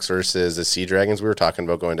Battlehawks versus the Sea Dragons? We were talking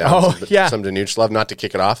about going down some Danuch love, not to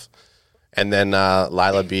kick it off. And then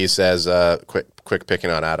Lila B says, quick picking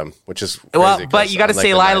on Adam, which is crazy, but you got to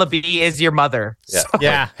say Lila B is your mother. Yeah. So.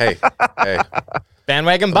 Yeah. Hey.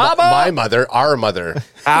 Bandwagon Baba. My mother, our mother.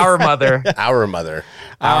 Our mother. Our mother.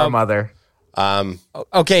 Our mother.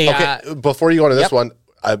 Okay. Before you go on to this one,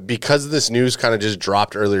 because this news kind of just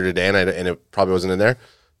dropped earlier today, and it probably wasn't in there,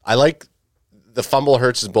 I like the Fumble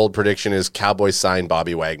Hurts' bold prediction is Cowboys sign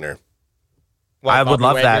Bobby Wagner. I would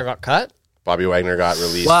love Wagner that. Got cut? Bobby Wagner got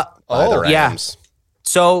released by the Rams. Yeah.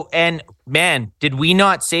 So, and man, did we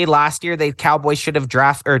not say last year the Cowboys should have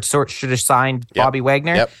should have signed Bobby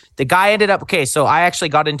Wagner? Yep. The guy ended up so I actually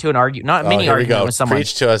got into an argument with someone.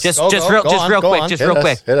 Preach to us. Just real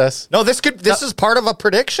quick. Hit us. No, this is part of a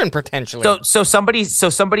prediction potentially. So somebody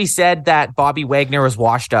said that Bobby Wagner was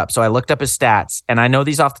washed up. So I looked up his stats, and I know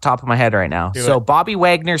these off the top of my head right now. Bobby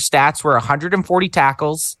Wagner's stats were 140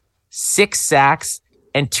 tackles, 6 sacks,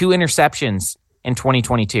 and 2 interceptions in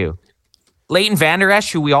 2022. Leighton Vander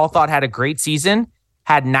Esch, who we all thought had a great season,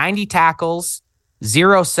 had 90 tackles,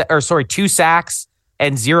 2 sacks,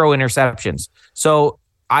 and 0 interceptions. So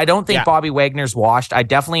I don't think Bobby Wagner's washed. I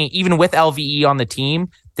definitely, even with LVE on the team,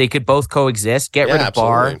 they could both coexist. Get rid of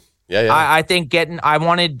Barr. Yeah. I think I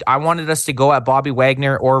wanted us to go at Bobby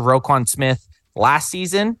Wagner or Roquan Smith last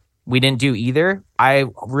season. We didn't do either. I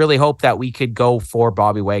really hope that we could go for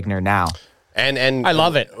Bobby Wagner now. And I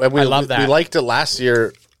love it. I love that. We liked it last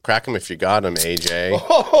year. Crack him if you got him, AJ.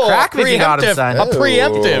 Crack him if you got him, son. A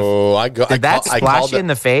preemptive. Oh, Did that splash you in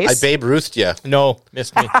the face? I Babe Ruthed you. No,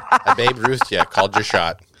 missed me. I Babe Ruthed you. Called your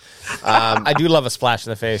shot. I do love a splash in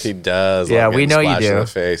the face. He does. Yeah, we know you do. In the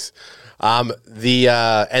face. And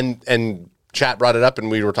chat brought it up, and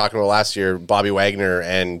we were talking about last year. Bobby Wagner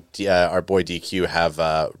and our boy DQ have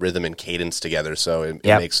rhythm and cadence together, so it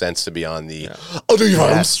makes sense to be on the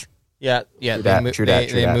defense. Yeah. True that.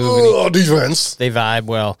 They move. Defense. They vibe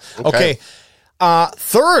well. Okay.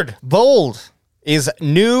 Third bold is a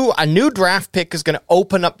new draft pick is going to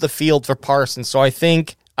open up the field for Parsons. So I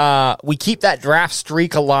think we keep that draft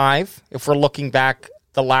streak alive. If we're looking back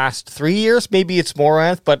the last 3 years, maybe it's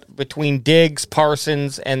more, but between Diggs,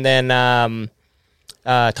 Parsons, and then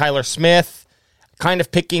Tyler Smith, kind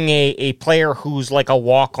of picking a player who's like a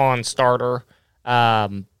walk-on starter.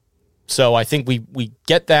 So I think we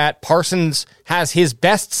get that. Parsons has his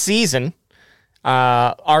best season.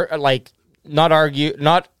 It's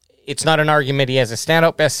not an argument. He has a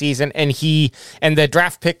standout best season, and the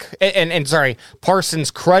draft pick. And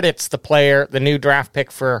Parsons credits the new draft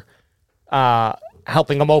pick for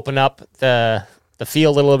helping him open up the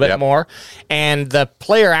field a little bit more. And the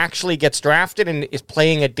player actually gets drafted and is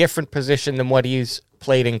playing a different position than what he's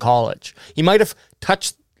played in college. He might have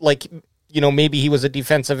touched, maybe he was a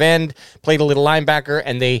defensive end, played a little linebacker,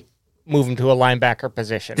 and they move him to a linebacker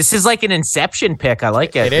position. This is like an Inception pick. I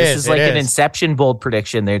like it. This is like an Inception bold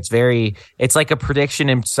prediction. It's like a prediction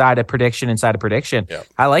inside a prediction inside a prediction. Yeah.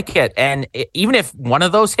 I like it. And even if one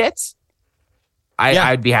of those hits,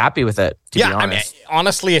 I'd be happy with it, to be honest.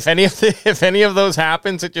 Honestly, if any of those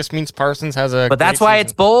happens, it just means Parsons has a. But that's why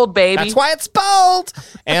it's bold, baby. That's why it's bold.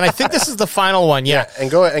 And I think this is the final one. Yeah.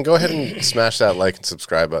 And go ahead and smash that like and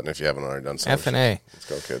subscribe button if you haven't already done so. F&A. Let's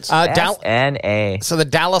go, kids. F&A. So the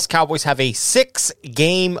Dallas Cowboys have a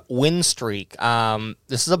 6-game win streak.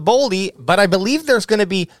 This is a boldie, but I believe there's going to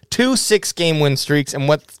be 2 6-game win streaks, and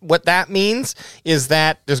what that means is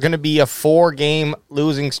that there's going to be a 4-game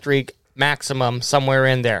losing streak maximum somewhere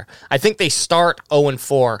in there. I think they start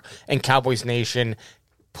 0-4 and Cowboys Nation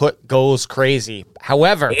goes crazy.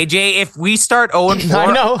 However, AJ, if we start 0-4,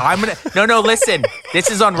 I know. I'm gonna listen.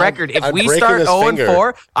 This is on record. If we start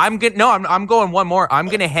 0-4, I'm going one more. I'm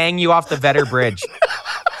gonna hang you off the Vetter Bridge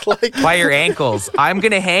by your ankles. I'm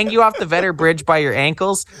gonna hang you off the Vetter Bridge by your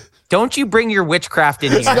ankles. Don't you bring your witchcraft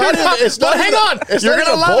in here. It's not hang on. You're going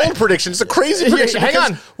to love a bold prediction. It's a crazy prediction. Hang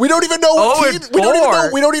on. We don't even know what we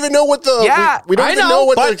don't even know what the we don't even know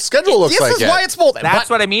what the schedule looks like. This is why it's bold. That's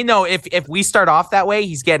what I mean though. If we start off that way,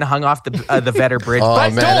 he's getting hung off the Vetter Bridge. Oh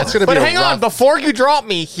man, that's going to be hang on, before you drop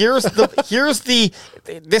me, here's the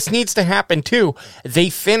this needs to happen too. They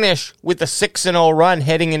finish with a 6-0 run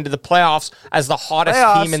heading into the playoffs as the hottest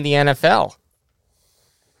team in the NFL.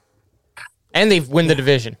 And they win the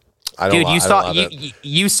division. Dude,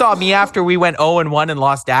 you saw me after we went 0-1 and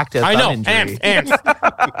lost Dak to I know, injury. and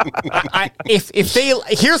if they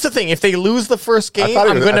here's the thing, if they lose the first game,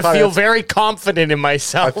 I'm going to feel very confident in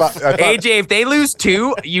myself. AJ, if they lose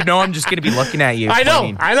 2, I'm just going to be looking at you. I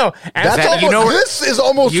know. This is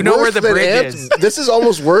almost where the bridge is. This is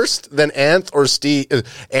almost worse than Anth or Steve.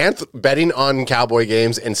 Anth betting on Cowboy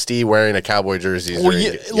games and Steve wearing a Cowboy jersey.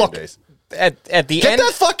 Look. At the end, get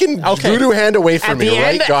that fucking voodoo hand away from me,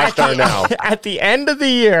 right? Gosh darn now. At the end of the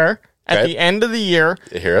year, you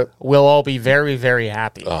hear it? We'll all be very, very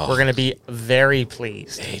happy. Oh. We're going to be very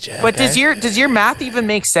pleased. AJ, but does your math even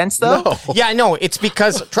make sense though? No. Yeah, no. It's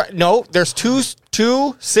because there's two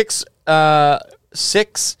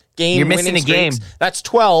 6-game. You're missing winning a game. Streaks. That's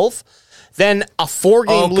 12. Then a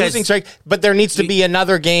 4-game losing streak, but there needs to be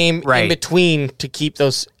another game in between to keep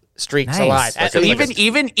those streaks alive. So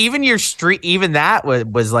even your streak, even that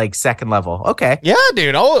was like second level. Okay. Yeah,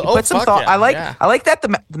 dude. Put some thought. Yeah. I like that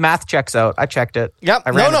the math checks out. I checked it. Yep.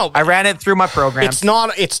 I ran it through my program. It's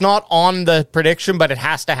not on the prediction, but it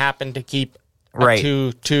has to happen to keep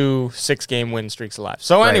two 6-game win streaks alive.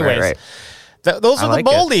 So anyways, those are the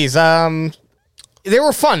boldies. They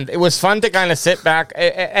were fun. It was fun to kind of sit back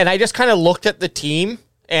and I just kind of looked at the team.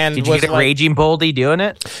 And did you get a raging boldy doing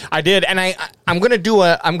it? I did, and I'm gonna do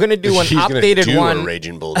an updated one. A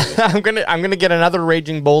raging boldy. I'm gonna get another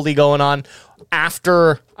raging boldy going on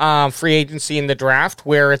after free agency in the draft,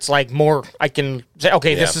 where it's like more. I can say,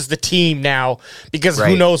 okay, this is the team now, because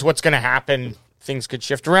who knows what's gonna happen. Things could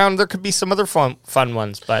shift around. There could be some other fun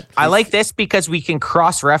ones, but I like this because we can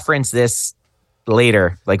cross-reference this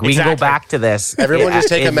later. Like we can go back to this. Everyone, just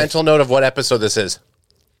take a mental note of what episode this is.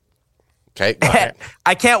 Okay.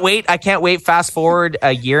 I can't wait. Fast forward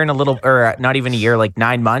a year and a little, or not even a year, like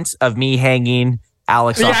 9 months of me hanging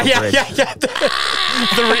Alex off the bridge. Yeah.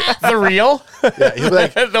 The reel. Yeah, he'll be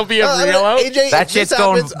like, there'll be a reel out. AJ, that shit's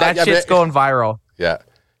going viral. Yeah.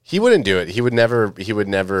 He wouldn't do it. He would never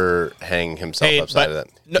hang himself upside of that.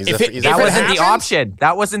 That wasn't the option.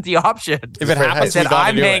 That wasn't the option. If it happens,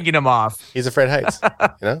 I'm hanging him off. He's afraid of heights.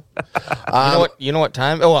 You know what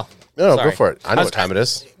time? Oh well. No, go for it. I know what time it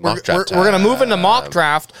is. We're going to move into mock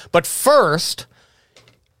draft, but first,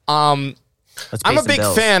 I'm a big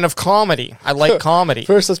fan of comedy. I like comedy.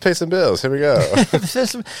 First, let's pay some bills. Here we go.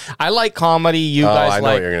 I like comedy. You guys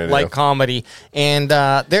like comedy. And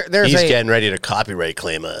there's He's getting ready to copyright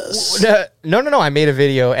claim us. No. I made a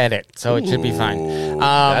video edit, so it should be fine.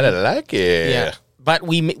 I like it. Yeah. But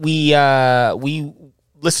we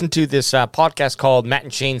listen to this podcast called Matt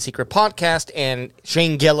and Shane's Secret Podcast, and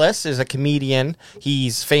Shane Gillis is a comedian.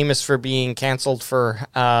 He's famous for being canceled for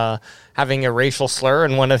having a racial slur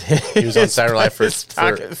in one of his... He was on Saturday Night for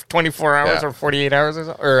 24 hours or 48 hours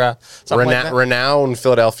or something like that. Renowned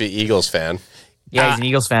Philadelphia Eagles fan. Yeah, he's an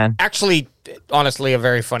Eagles fan. Actually, honestly, a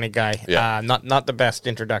very funny guy. Yeah. Not the best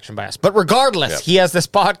introduction by us. But regardless, he has this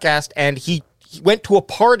podcast, and he he went to a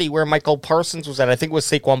party where Michael Parsons was at. I think it was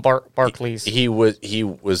Saquon Barkley's. He was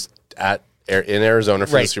in Arizona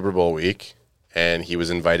for the Super Bowl week, and he was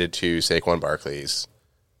invited to Saquon Barkley's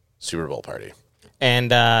Super Bowl party.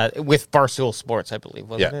 And with Barstool Sports, I believe,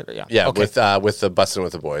 wasn't it? Yeah, okay. with the Bustin'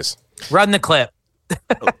 with the Boys. Run the clip.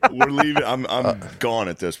 We're leaving. I'm gone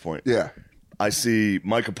at this point. Yeah. I see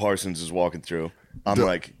Micah Parsons is walking through.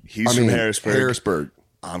 He's from Harrisburg.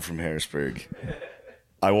 I'm from Harrisburg.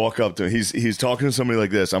 I walk up to him. He's talking to somebody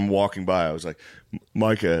like this. I'm walking by. I was like,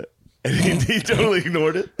 Micah. And he totally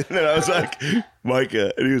ignored it. And then I was like,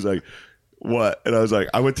 Micah. And he was like, what? And I was like,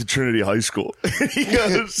 I went to Trinity High School. And he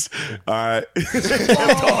goes, all right.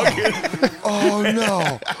 I'm talking. Oh,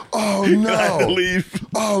 no. Oh, no. I had to leave.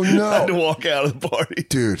 Oh, no. I had to walk out of the party.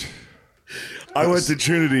 Dude. I went to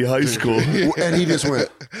Trinity High School. And he just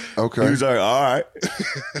went, okay. He was like, all right.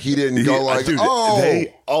 He didn't go like, dude, oh.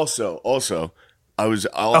 They also,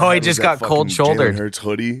 he just got cold shouldered. Jalen Hurts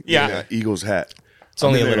hoodie. Yeah. Eagles hat. It's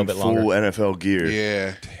only a little bit longer. Full NFL gear.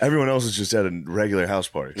 Yeah. Everyone else is just at a regular house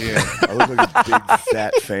party. Yeah. I look like a big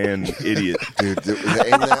fat fan idiot. Dude, in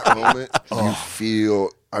that moment, you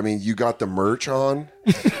feel, you got the merch on.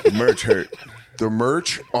 The merch hurt. The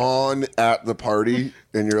merch on at the party,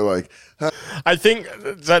 and you're like, huh. I think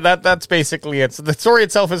that's basically it. So the story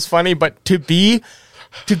itself is funny, but to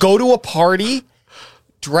go to a party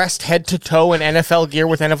dressed head to toe in NFL gear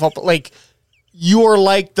with NFL, like, you are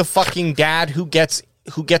like the fucking dad who gets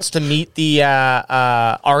to meet the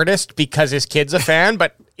artist because his kid's a fan,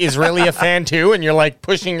 but is really a fan too, and you're like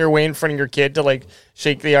pushing your way in front of your kid to like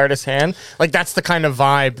shake the artist's hand. Like, that's the kind of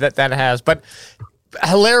vibe that has. But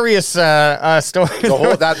hilarious story.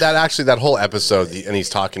 That whole episode, and he's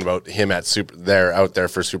talking about him out there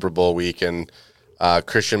for Super Bowl week, and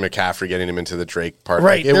Christian McCaffrey getting him into the Drake part.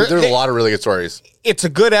 Right. There's a lot of really good stories. It's a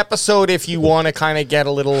good episode if you want to kind of get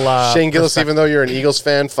a little Shane Gillis, even though you're an Eagles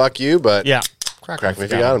fan, fuck you, but yeah. Crack me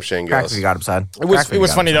if you got him, Shane Gillis. Crack if you got him, son. It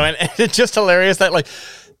was funny though, and it's just hilarious that like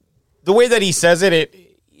the way that he says they're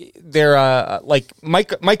like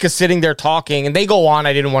Mike is sitting there talking, and they go on.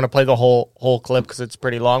 I didn't want to play the whole clip because it's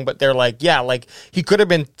pretty long, but they're like, yeah, like he could have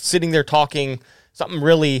been sitting there talking something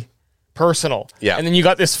really personal. Yeah. And then you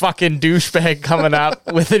got this fucking douchebag coming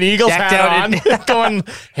up with an Eagles hat on going,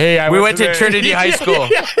 hey, we went to Trinity High School.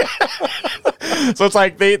 So it's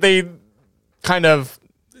like they kind of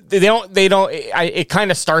it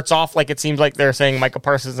kind of starts off like it seems like they're saying Micah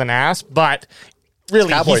Parsons is an ass, but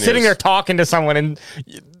really he's sitting there talking to someone, and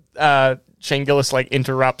Shane Gillis like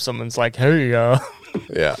interrupts him and it's like, hey, yeah.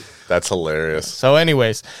 That's hilarious. So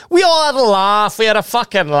anyways, we all had a laugh. We had a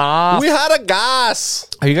fucking laugh. We had a gas.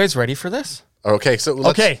 Are you guys ready for this? Okay, so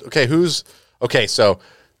so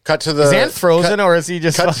cut to the... Is Ant frozen or is he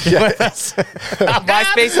just fucking with us?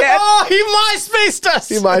 MySpace Ant? Oh, he MySpaced us.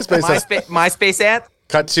 MySpace Ant?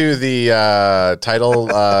 Cut to the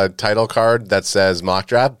title card that says mock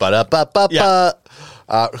draft.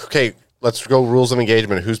 Okay, let's go rules of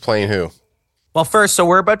engagement. Who's playing who? Well, first, so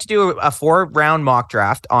we're about to do a 4-round mock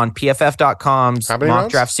draft on PFF.com's mock rounds?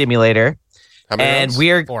 draft simulator. How many rounds?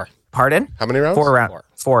 We're 4. Pardon? How many rounds? 4 rounds.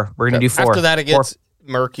 4. We're going to do 4. After that, it gets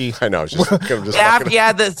murky. I know. Just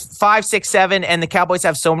the 5, 6, 7, and the Cowboys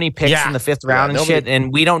have so many picks in the 5th round and shit,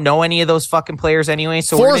 and we don't know any of those fucking players anyway.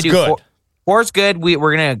 So we're going to do good. 4's good.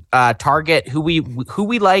 We're going to target who we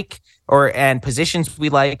like and positions we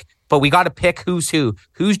like, but we got to pick who's who.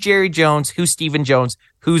 Who's Jerry Jones? Who's Stephen Jones?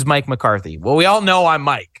 Who's Mike McCarthy? Well, we all know I'm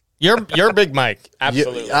Mike. You're Big Mike.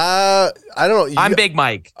 Absolutely. I don't know. I'm Big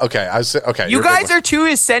Mike. Okay. Okay. You guys are too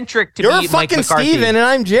eccentric to be Mike McCarthy. You're fucking Steven and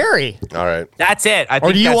I'm Jerry. All right. That's it. I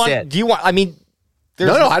think or do you that's want? it. Do you want? I mean,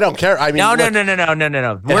 no. I don't care. I mean, no.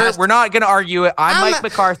 We're not going to argue it. I'm Mike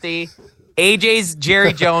McCarthy. AJ's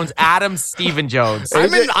Jerry Jones, Adam's Stephen Jones.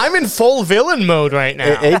 I'm in full villain mode right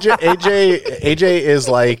now. AJ is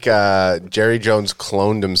like Jerry Jones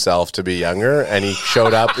cloned himself to be younger, and he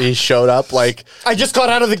showed up. Like I just got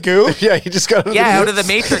out of the goo. Yeah, he just got out of the goo. out of the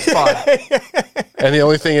Matrix pod. And the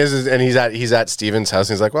only thing is, and he's at Steven's house.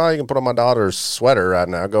 And he's like, well, you can put on my daughter's sweater right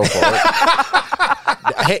now. Go for it.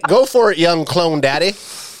 Hey, go for it, young clone daddy.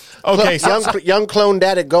 Okay, young clone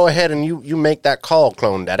daddy, go ahead and you make that call,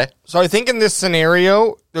 clone daddy. So I think in this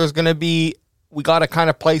scenario, there's going to be, we got to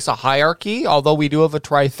kind of place a hierarchy, although we do have a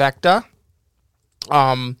trifecta.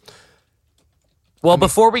 Well,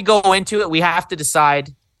 before we go into it, we have to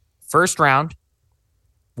decide first round.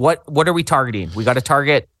 What are we targeting? We got to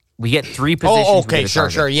target. We get 3 positions. Oh, okay,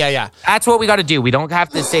 sure, yeah. That's what we got to do. We don't have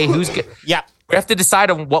to say who's good. Yeah, we have to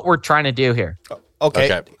decide on what we're trying to do here.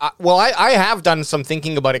 Okay. Well, I have done some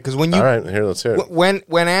thinking about it because when you... All right, here, let's hear it.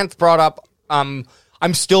 When Ant brought up, I'm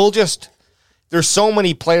still just there's so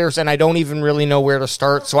many players, and I don't even really know where to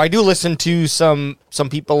start. So I do listen to some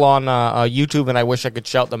people on YouTube, and I wish I could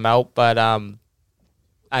shout them out, but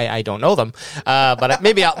I don't know them. But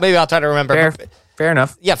maybe I'll try to remember. Fair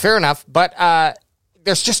enough. Yeah, fair enough. But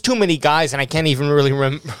there's just too many guys, and I can't even really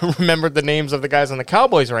remember the names of the guys on the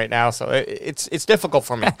Cowboys right now. So it's difficult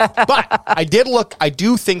for me. But I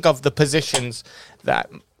do think of the positions that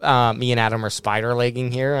me and Adam are spider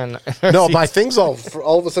legging here. And no, my thing's all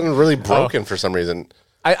of a sudden really broken for some reason.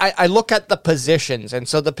 I look at the positions, and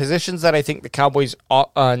so the positions that I think the Cowboys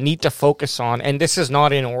need to focus on, and this is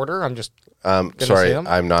not in order. I'm just sorry,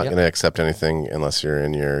 I'm not going to accept anything unless you're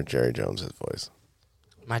in your Jerry Jones' voice.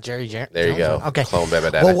 My Jerry Jones. There you go. Okay. Clone baby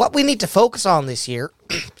daddy. Well, what we need to focus on this year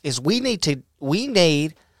is I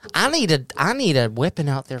need a whipping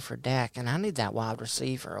out there for Dak, and I need that wide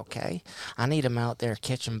receiver, okay? I need him out there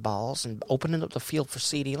catching balls and opening up the field for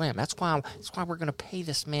CeeDee Lamb. That's why we're going to pay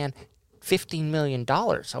this man $15 million,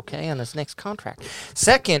 okay, on his next contract.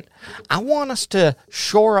 Second, I want us to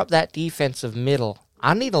shore up that defensive middle.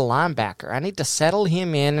 I need a linebacker. I need to settle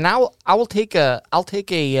him in, and I'll take a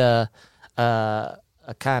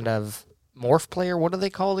kind of morph player. What are they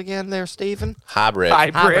called again there, Steven? Hybrid.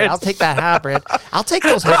 I'll take that hybrid. I'll take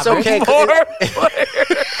those hybrids. It's okay.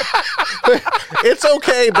 It's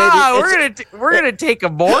okay, baby. We're gonna take a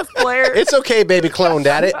morph player. It's okay, baby clone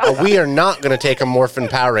daddy. We are not gonna take a morphin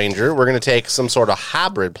Power Ranger. We're gonna take some sort of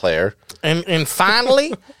hybrid player. And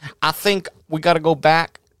finally, I think we got to go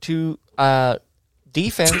back to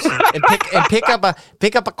defense and pick up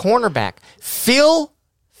a cornerback.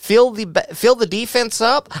 Fill the defense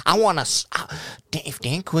up. I want to. If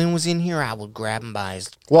Dan Quinn was in here, I would grab him by his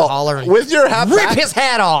collar and with your hat rip his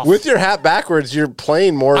hat off. With your hat backwards, you're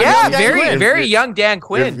playing more. Yeah, very young Dan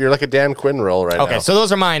Quinn. You're like a Dan Quinn role right now. Okay, so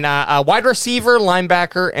those are mine: wide receiver,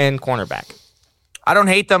 linebacker, and cornerback. I don't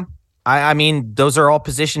hate them. I mean, those are all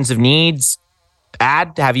positions of needs.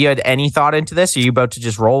 Have you had any thought into this? Or are you about to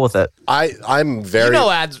just roll with it? I'm very.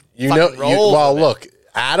 Ad's. Look,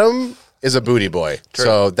 Adam is a booty boy,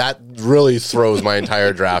 so that really throws my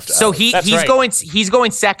entire draft. So he's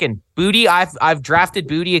going second. Booty, I've drafted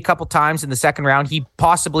Booty a couple times in the second round. He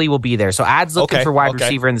possibly will be there. So Ad's looking for wide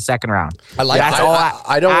receiver in the second round. I like that's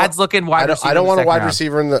that. all. Ad's looking wide receiver. I don't want a wide round.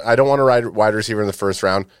 receiver I don't want a wide receiver in the first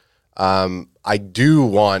round. I do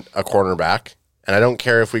want a cornerback, and I don't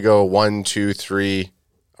care if we go 1, 2, 3.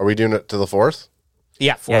 Are we doing it to the fourth?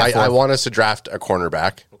 Yeah, fourth. I want us to draft a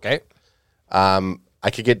cornerback. Okay. I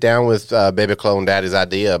could get down with Baby Clone Daddy's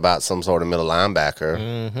idea about some sort of middle linebacker.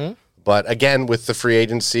 Mm-hmm. But again, with the free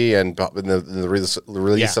agency and the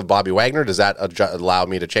release of Bobby Wagner, does that allow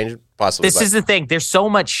me to change it? Possibly. This is the thing. There's so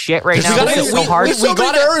much shit right now. It's so hard. We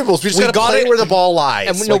got variables. We just got to play where the ball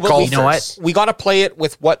lies. You know what? We got to play it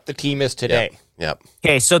with what the team is today. Yep.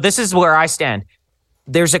 Okay, so this is where I stand.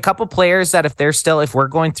 There's a couple players that if we're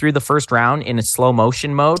going through the first round in a slow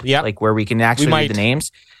motion mode, like where we can actually read the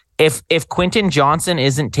names. If Quentin Johnson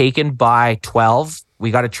isn't taken by 12, we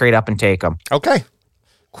got to trade up and take him. Okay.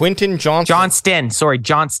 Quentin Johnson.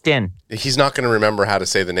 Johnston. He's not going to remember how to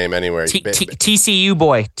say the name anywhere. TCU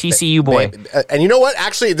boy. And you know what?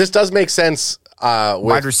 Actually, this does make sense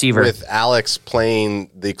wide receiver. With Alex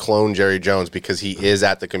playing the clone Jerry Jones because he is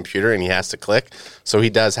at the computer and he has to click. So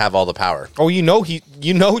he does have all the power. Oh,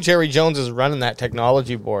 Jerry Jones is running that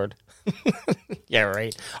technology board. Yeah,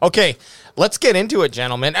 right. Okay, let's get into it,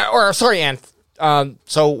 gentlemen. Ann.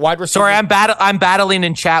 So wide receiver. Sorry, I'm battling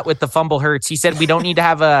in chat with the Fumble Hurts. He said we don't need to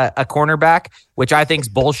have a cornerback, which I think is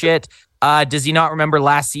bullshit. Does he not remember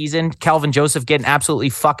last season? Kelvin Joseph getting absolutely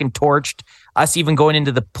fucking torched. Us even going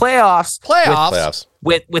into the playoffs.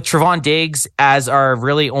 With Trevon Diggs as our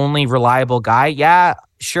really only reliable guy. Yeah,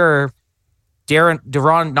 sure.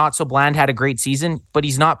 Deron Not So Bland had a great season, but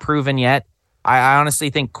he's not proven yet. I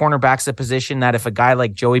honestly think cornerback's a position that if a guy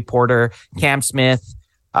like Joey Porter, Cam Smith,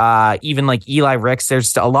 even like Eli Ricks,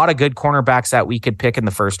 there's a lot of good cornerbacks that we could pick in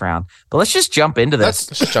the first round. But let's just jump into this.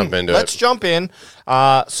 Let's just jump into it. Let's jump in.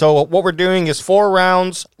 So what we're doing is 4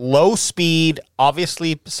 rounds, low speed,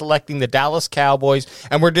 obviously selecting the Dallas Cowboys,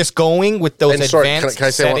 and we're just going with those advanced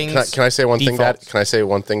settings. Can I say one thing, Dad? Can I say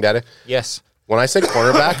one thing, Daddy? Yes. When I say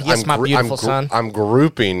cornerback, yes, my beautiful son. I'm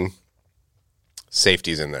grouping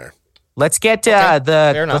safeties in there. Let's get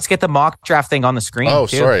the mock draft thing on the screen. Oh,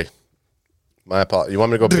 sorry. My apologies. You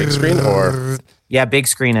want me to go big screen or? Yeah, big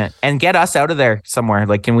screen it and get us out of there somewhere.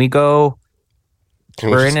 Like, can we go?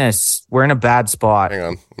 We're in a bad spot.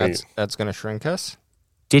 Hang on. That's going to shrink us.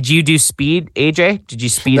 Did you do speed, AJ? Did you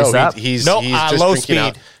speed us up? He's just low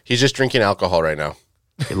speed. He's just drinking alcohol right now.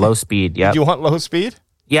 Low speed. Yeah. Do you want low speed?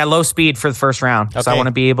 Yeah, low speed for the first round. So I want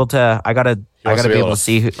to be able to. I gotta be able to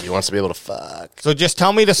see. He wants to be able to fuck. So just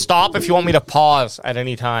tell me to stop if you want me to pause at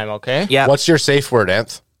any time. Okay. Yeah. What's your safe word,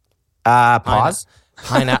 Anth? Pause.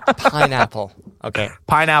 Pineapple. Okay.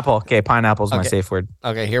 Pineapple. Okay, pineapple's my safe word.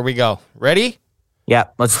 Okay, here we go. Ready? Yeah,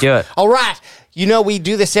 let's do it. All right. You know we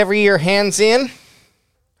do this every year, hands in.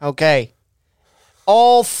 Okay.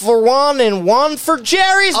 All for one and one for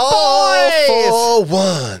Jerry's Boys. All for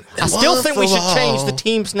one. I still think we should change the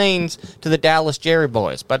team's names to the Dallas Jerry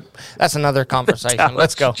Boys, but that's another conversation.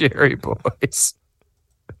 Let's go. Jerry Boys.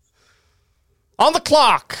 On the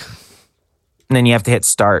clock. And then you have to hit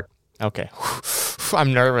start. Okay.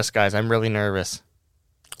 I'm nervous, guys. I'm really nervous.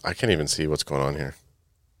 I can't even see what's going on here.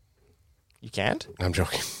 You can't? I'm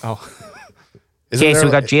joking. Oh. Okay, so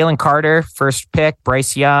we got Jalen Carter, first pick,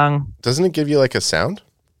 Bryce Young. Doesn't it give you like a sound?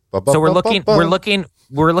 So we're looking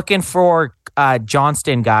for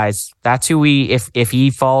Johnston, guys. That's who if he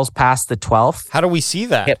falls past the 12th. How do we see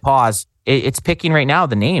that? Hit pause. It's picking right now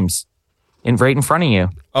the names right in front of you.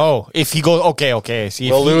 Oh, if he goes okay.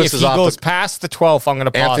 See, Well, if he goes past the 12th, I'm going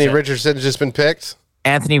to pause Anthony it. Richardson has just been picked.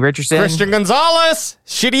 Anthony Richardson. Christian Gonzalez.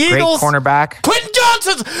 Shitty Eagles. Great cornerback. Quentin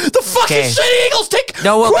Johnson's the fucking Shitty Eagles. Take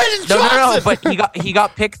Quentin Johnson. No. But he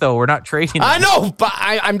got picked though. We're not trading him. I know, but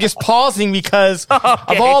I'm just pausing because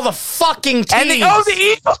of all the fucking teams. And the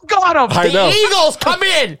Eagles got him. The Eagles come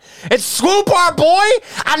in and swoop our boy.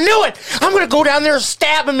 I knew it. I'm going to go down there and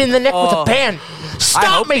stab him in the neck with a pen.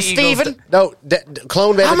 Stop me, Steven. No,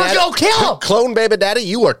 clone baby I'm daddy. going to go kill him. Clone baby daddy,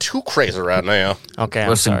 you are too crazy right now. Okay,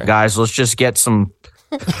 Listen, guys, let's just get some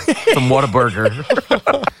Whataburger.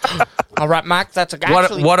 All right, Mac, that's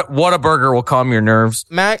actually... Whataburger will calm your nerves.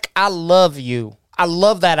 Mac, I love you. I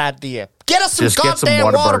love that idea. Get us some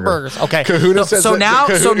goddamn Whataburgers. Okay. Kahuna says so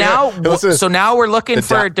now we're looking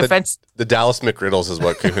for a defense. The Dallas McRiddles is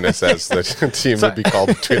what Kahuna says the team would be called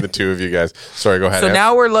between the two of you guys. Sorry, go ahead. So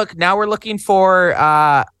now we're looking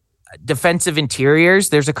for defensive interiors.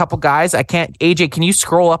 There's a couple guys. AJ, can you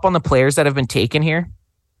scroll up on the players that have been taken here?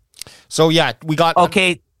 So yeah, we got.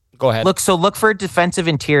 Okay, go ahead. Look for a defensive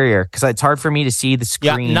interior because it's hard for me to see the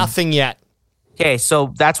screen. Yeah, nothing yet. Okay,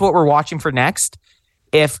 so that's what we're watching for next.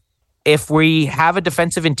 If we have a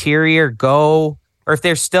defensive interior or if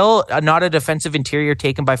there's still not a defensive interior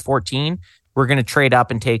taken by 14, we're going to trade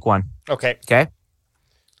up and take one. Okay. Okay.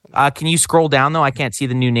 Can you scroll down though? I can't see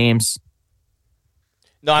the new names.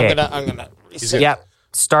 No, I'm gonna. Yep.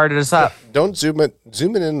 Started us up. Don't zoom it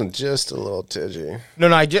in just a little, Tidgy.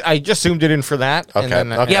 No, I just zoomed it in for that. Okay.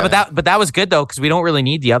 And then, okay. Yeah, but that was good though because we don't really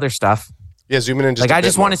need the other stuff. Yeah, zoom in just. I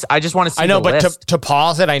just want to see. I know, the but list. to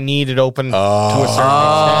pause it, I need it open to a certain extent.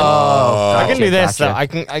 I can do this though. I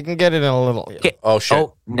can get it in a little. Okay. Oh shit!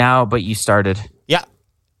 Oh, now, but you started. Yeah.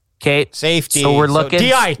 Okay. Safety. So we're looking.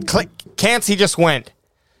 Di Cance. He just went.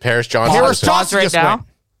 Paris Johnson. Paris Johnson right just now. went.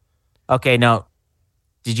 Okay. No.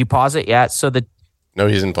 Did you pause it yet? No,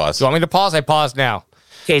 he's in pause. Do you want me to pause? I pause now.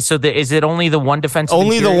 Okay, so is it only the one defensive?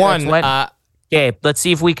 Only the one. Okay, let's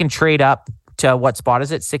see if we can trade up to what spot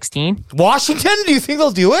is it? 16? Washington? Do you think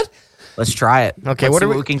they'll do it? Let's try it. Okay, what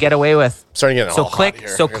we can get away with. Starting to get so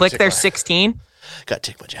click their 16. Got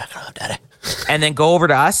to take my jacket off, Daddy. And then go over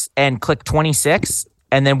to us and click 26,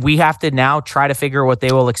 and then we have to now try to figure what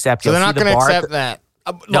they will accept. So they're not going to accept that.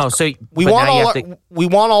 No, look, so we want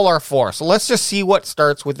all our four. So let's just see what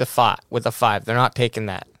starts with the five. They're not taking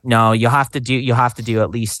that. No, you'll have to do at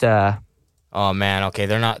least. Oh man, okay,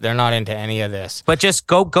 they're not into any of this. But just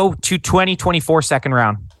go to 2024 second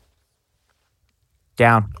round.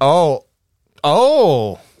 Down. Oh.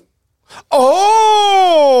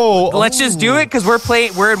 Let's just do it because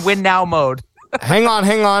we're in win now mode. Hang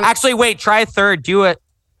on. Actually, wait. Try third. Do it.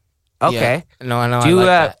 Okay. Yeah. No, I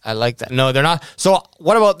know. I like that. No, they're not. So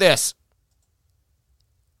what about this?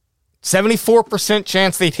 74%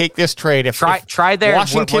 chance they take this trade. If try their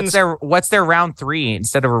Washington's what's their round 3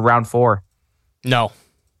 instead of a round 4? No.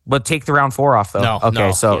 But take the round 4 off though.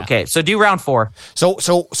 No. Okay. So do round 4.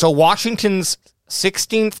 So Washington's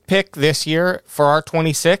 16th pick this year for our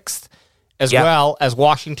 26th, as well as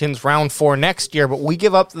Washington's round 4 next year. But we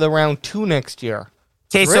give up the round 2 next year.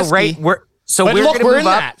 Okay. So we're going to move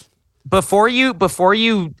up. Before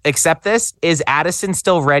you accept this, is Addison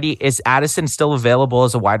still ready? Is Addison still available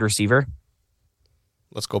as a wide receiver?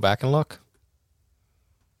 Let's go back and look.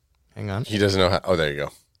 Hang on. He doesn't know how. Oh, there you go.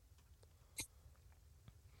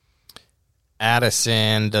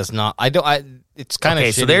 Addison does not. It's kind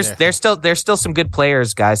of so there's still some good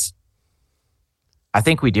players, guys. I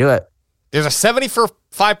think we do it. There's a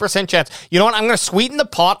 75% chance. You know what? I'm going to sweeten the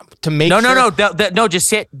pot to make sure. No. Just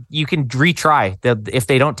hit. You can retry. If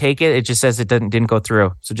they don't take it, it just says it didn't go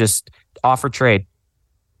through. So just offer trade.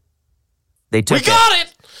 They took We got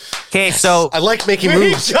it. Okay, so I like making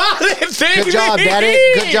moves. We got it, baby. Good job,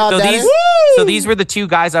 Daddy. Good job, Daddy. So these were the two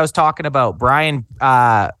guys I was talking about, Brian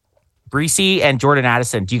Breesy and Jordan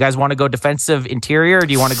Addison. Do you guys want to go defensive interior or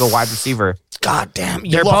do you want to go wide receiver? God damn.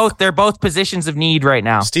 They're both positions of need right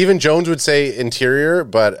now. Stephen Jones would say interior,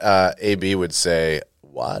 but AB would say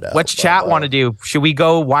what up? What's chat want to do? Should we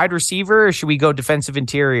go wide receiver or should we go defensive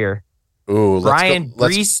interior? Ooh, Brian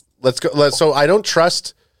Brees. Let's go. So I don't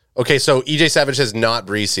trust. Okay, so EJ Savage is not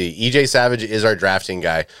Breesy. EJ Savage is our drafting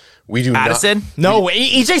guy. We do Addison? No,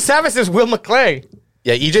 EJ Savage is Will McClay.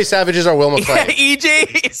 Yeah, EJ Savage is our Will McClay.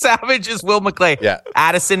 EJ Savage is Will McClay. Yeah.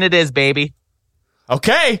 Addison it is, baby.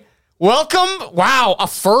 Okay. Welcome. Wow, a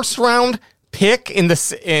first round pick in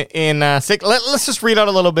six. Let's just read out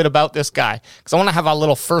a little bit about this guy because I want to have a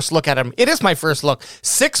little first look at him. It is my first look.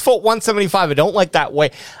 6 foot 175. I don't like that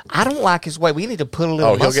weight. I don't like his weight. We need to put a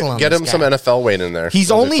little muscle on get this him guy. some NFL weight in there.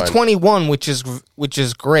 He's only 21, which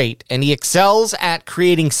is great, and he excels at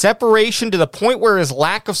creating separation to the point where his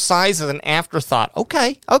lack of size is an afterthought.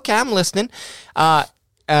 Okay, I'm listening.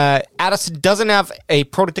 Addison doesn't have a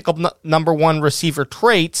prototypical number one receiver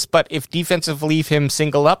traits, but if defensive leave him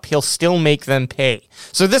single up, he'll still make them pay.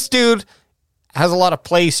 So this dude has a lot of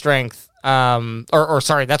play strength.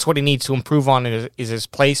 That's what he needs to improve on is his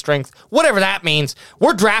play strength. Whatever that means.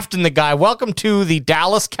 We're drafting the guy. Welcome to the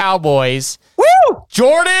Dallas Cowboys. Woo!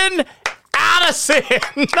 Jordan Addison.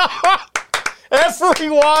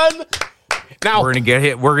 Everyone. Now we're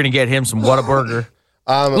gonna get him some Whataburger.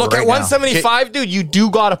 Look, at 175, dude, you do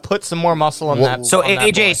got to put some more muscle on that. So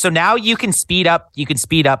AJ, so now you can speed up. You can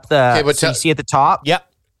speed up the. So you see at the top.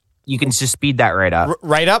 Yep. You can just speed that right up.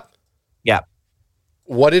 Right up. Yeah.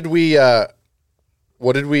 What did we just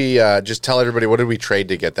tell everybody? What did we trade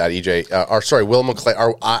to get that? EJ, Will McClay.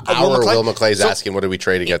 Will McClay is asking, what did we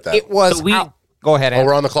trade to get that? It was. Go ahead.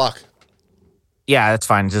 We're on the clock. Yeah, that's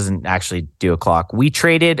fine. It doesn't actually do a clock. We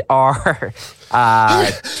traded our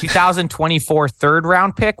 2024 third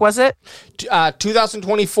round pick, was it?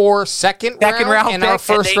 2024 second round and our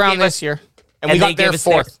first round this year. And we got their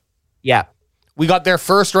fourth. Yeah. We got their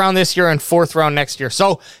first round this year and fourth round next year.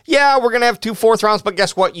 So, yeah, we're going to have 2 fourth rounds, but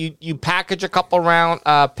guess what? You package a couple round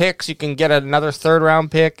picks, you can get another third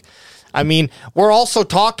round pick. I mean, we're also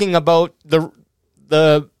talking about the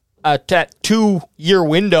 2-year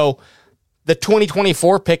window. The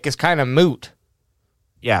 2024 pick is kind of moot.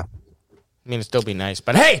 Yeah. I mean, it'd still be nice.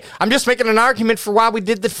 But hey, I'm just making an argument for why we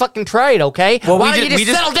did the fucking trade, okay? Well, why don't you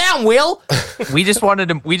just settle down, Will? we just wanted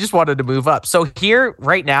to move up. So here,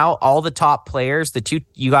 right now, all the top players,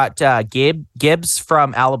 you got Gibbs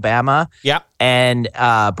from Alabama. Yep. And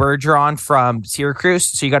Bergeron from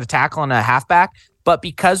Syracuse. So you got a tackle and a halfback. But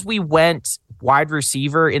because we went wide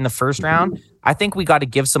receiver in the first round, I think we got to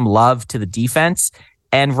give some love to the defense.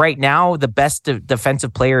 And right now, the best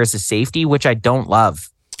defensive player is a safety, which I don't love.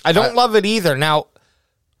 I don't love it either. Now,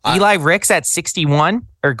 Eli Ricks at 61,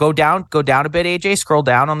 or go down a bit, AJ. Scroll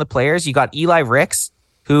down on the players. You got Eli Ricks,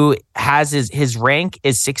 who has his rank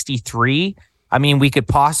is 63. I mean, we could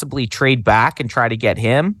possibly trade back and try to get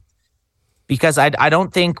him. Because I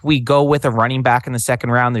don't think we go with a running back in the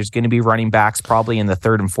second round. There's going to be running backs probably in the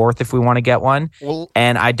third and fourth if we want to get one.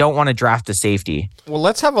 And I don't want to draft a safety. Well,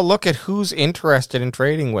 let's have a look at who's interested in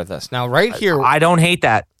trading with us. Now, right here. I don't hate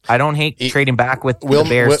that. I don't hate trading back with the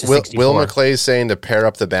Bears to 64. Will McClay's saying to pair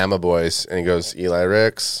up the Bama boys, and he goes, Eli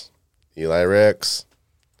Ricks. I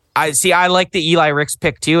like the Eli Ricks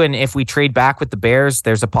pick too, and if we trade back with the Bears,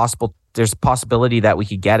 there's a possibility that we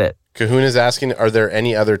could get it. Cahoon is asking, are there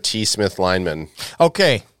any other T. Smith linemen?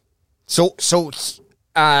 Okay. So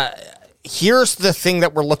here's the thing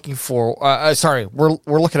that we're looking for.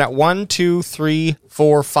 We're looking at 1, 2, 3,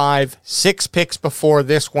 4, 5, 6 picks before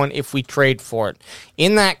this one if we trade for it.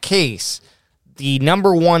 In that case, the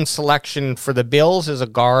number one selection for the Bills is a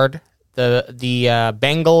guard. The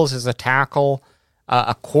Bengals is a tackle.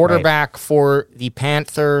 A quarterback for the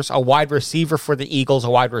Panthers, a wide receiver for the Eagles, a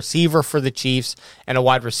wide receiver for the Chiefs, and a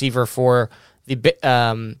wide receiver for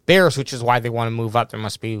the Bears, which is why they want to move up. There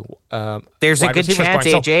must be there's a good chance,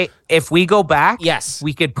 AJ. If we go back, yes,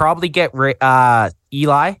 we could probably get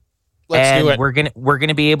Eli. Let's do it. We're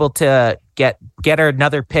gonna be able to get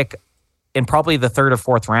another pick in probably the third or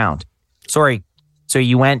fourth round. Sorry, so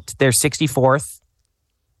you went their 64th.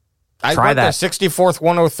 I went that 64th,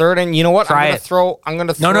 103rd, and you know what? I'm gonna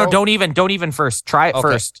throw. No, don't even first. Try it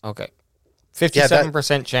first. Okay.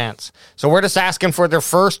 57% chance. So we're just asking for their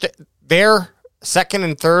second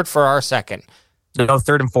and third for our second. No,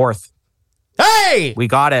 third and fourth. Hey! We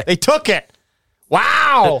got it. They took it.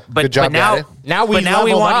 Wow. Good job, now we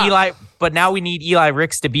want Eli, but now we need Eli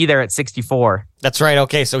Ricks to be there at 64. That's right.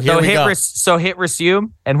 Okay, so here we go. Hit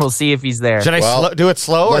resume, and we'll see if he's there. Should I do it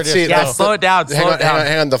slow? Let's see. Yeah, slow it down.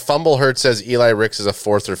 Hang on. The fumble hurt says Eli Ricks is a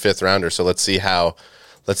 4th or 5th rounder. So let's see how.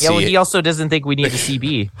 Well, he also doesn't think we need a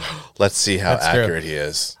CB. Let's see how accurate he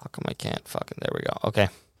is. How come I can't fucking? There we go. Okay,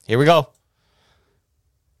 here we go.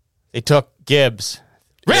 They took Gibbs.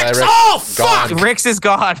 Ricks! Oh, fuck! Gone. Ricks is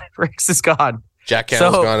gone. Jack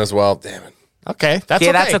Campbell's gone as well. Damn it. Okay, that's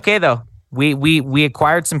okay. That's okay though. We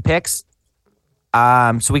acquired some picks.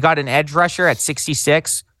 So we got an edge rusher at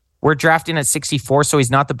 66. We're drafting at 64, so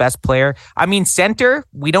he's not the best player. I mean, center,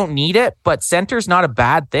 we don't need it, but center's not a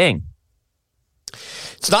bad thing.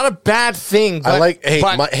 It's not a bad thing. But,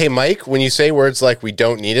 hey, Mike, when you say words like we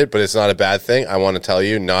don't need it, but it's not a bad thing, I want to tell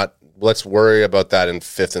you, let's worry about that in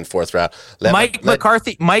 5th and 4th round. Mike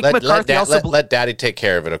McCarthy let Daddy take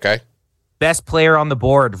care of it, okay? Best player on the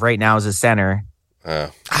board right now is a center.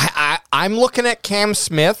 I'm looking at Cam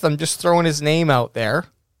Smith. I'm just throwing his name out there.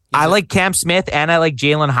 I like Cam Smith and I like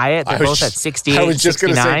Jalen Hyatt. They're both at 68. I was just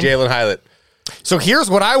going to say Jalen Hyatt. So here's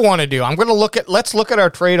what I want to do. I'm going to let's look at our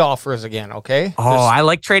trade offers again, okay? I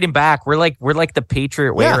like trading back. We're like the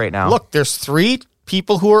Patriot way right now. Look, there's 3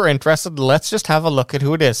 people who are interested. Let's just have a look at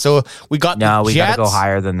who it is. So we got the Jets, we got to go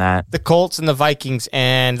higher than that. The Colts and the Vikings,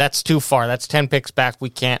 and that's too far. That's 10 picks back.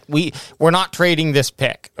 We're not trading this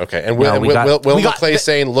pick. Okay, and Will McClay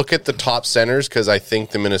saying, look at the top centers because I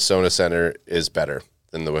think the Minnesota center is better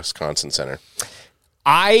than the Wisconsin center.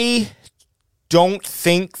 I don't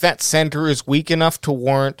think that center is weak enough to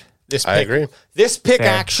warrant this pick. I agree. This pick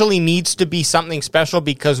actually needs to be something special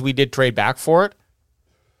because we did trade back for it.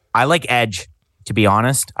 I like edge. To be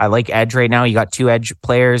honest, I like edge right now. You got 2 edge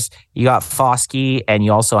players. You got Foskey, and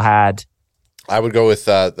you also had. I would go with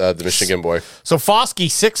the Michigan boy. So Foskey,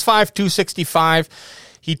 6'5", 265.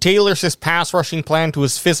 He tailors his pass rushing plan to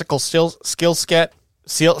his physical skill set.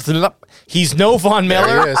 He's no Von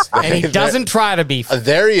Miller, and he doesn't try to be.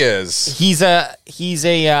 There he is. He's a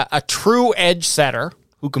true edge setter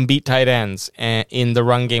who can beat tight ends in the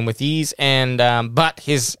run game with ease. And but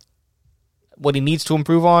what he needs to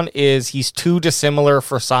improve on is he's too dissimilar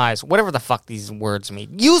for size. Whatever the fuck these words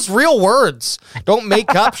mean. Use real words. Don't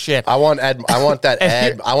make up shit. I want Ed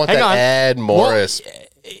Morris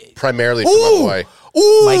primarily for my boy.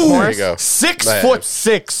 Ooh, Mike Morris.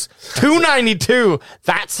 6'6", 292.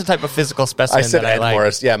 That's the type of physical specimen I said that Ed like.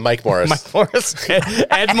 Morris. Yeah, Mike Morris. Mike Morris.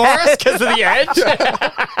 Ed Morris because of the edge.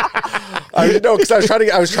 Because I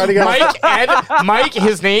was trying to get Mike.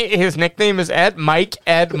 His nickname is Ed. Mike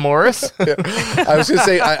Ed Morris. Yeah. I was gonna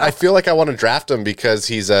say I feel like I want to draft him because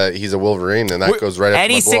he's a Wolverine, and that goes right up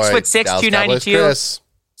to my boy. 6'6", 292.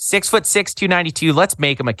 6'6", 292. Let's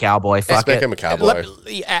make him a Cowboy. Let's make him a Cowboy.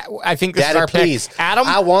 I think this Daddy, is our please. pick. Adam,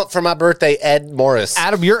 I want for my birthday Ed Morris.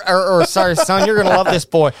 Adam, son, you're gonna love this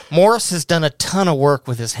boy. Morris has done a ton of work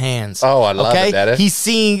with his hands. Oh, I love it, Daddy. He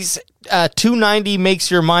sees 290 makes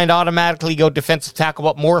your mind automatically go defensive tackle,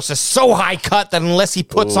 but Morris is so high cut that unless he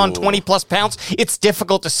puts on 20 plus pounds, it's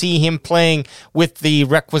difficult to see him playing with the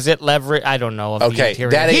requisite leverage. I don't know. Okay,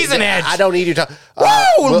 Daddy, he's an edge. I don't need you to.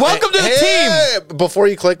 Welcome to the team. Before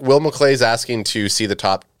you click, Will McClay's asking to see the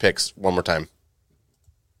top picks one more time.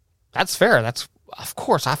 That's fair. Of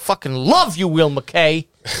course. I fucking love you, Will McKay.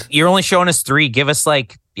 You're only showing us 3. Give us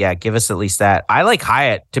at least that. I like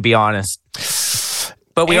Hyatt, to be honest.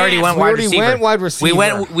 But we already went wide receiver.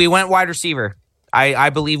 We went wide receiver. I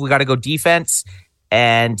believe we got to go defense,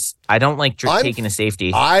 and I don't like taking a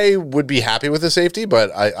safety. I would be happy with a safety,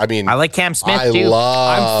 but I mean, I like Cam Smith too.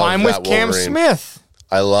 I'm fine with Cam Smith.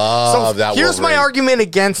 I love that. Here's my argument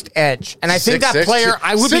against edge, and I think that player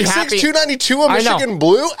I would be happy. 6'6", 292, a Michigan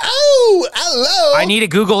Blue. Oh, hello. I need a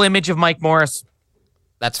Google image of Mike Morris.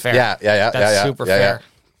 That's fair. Yeah. That's super fair.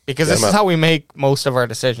 Because this is how we make most of our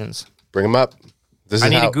decisions. Bring him up. I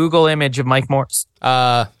need a Google image of Mike Morris.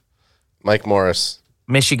 Mike Morris.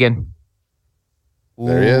 Michigan.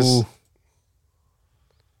 There he is.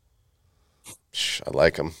 I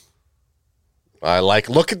like him.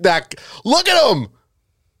 Look at that. Look at him.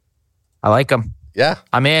 I like him. Yeah.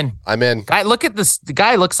 I'm in. Guy, look at this. The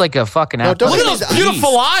guy looks like a fucking athlete. Look at those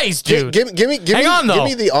beautiful eyes, dude. Give me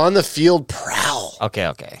the on the field prowl.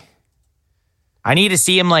 Okay. I need to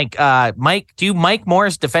see him like Mike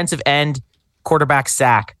Morris, defensive end, quarterback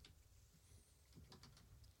sack.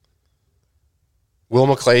 Will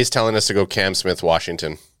McClay's telling us to go Cam Smith,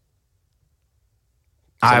 Washington.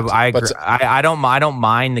 I agree. I don't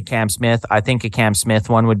mind the Cam Smith. I think a Cam Smith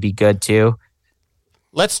one would be good too.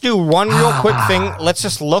 Let's do one real quick thing. Let's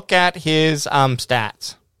just look at his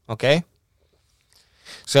stats. Okay.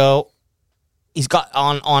 So he's got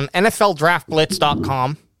on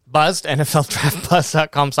NFLDraftBlitz.com. Buzzed,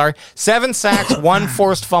 NFLDraftBuzz.com, sorry. 7 sacks, 1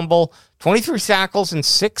 forced fumble, 23 tackles, and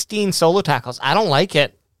 16 solo tackles. I don't like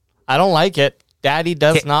it. Daddy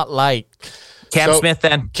does not like. Cam Smith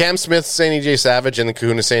then. Cam Smith saying EJ Savage, and the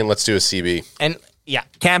Kahuna saying let's do a CB. And yeah.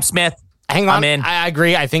 Cam Smith. Hang on. I'm in. I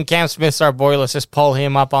agree. I think Cam Smith's our boy. Let's just pull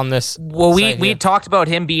him up on this. Well, we talked about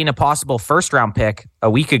him being a possible first-round pick a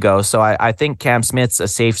week ago, so I think Cam Smith's a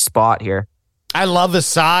safe spot here. I love his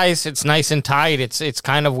size. It's nice and tight. It's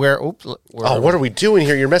kind of where. What are we doing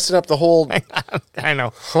here? You're messing up the whole. I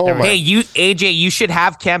know. Oh my. Hey, AJ, you should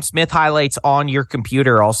have Cam Smith highlights on your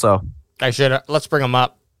computer also. I should. Let's bring him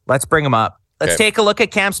up. Let's take a look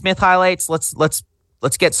at Cam Smith highlights. Let's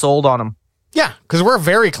get sold on him. Yeah, because we're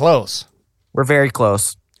very close. We're very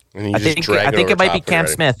close. And I think it might be Cam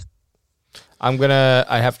Smith.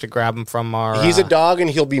 I have to grab him from our. He's a dog, and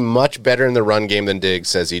he'll be much better in the run game than Diggs,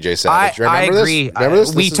 says EJ Savage. I agree. This? Remember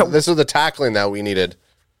this? This was the tackling that we needed.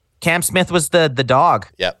 Cam Smith was the dog.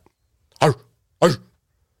 Yep.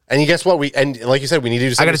 And you guess what? Like you said, we need to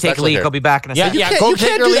do something. I got to take a leak. I'll be back in a second. You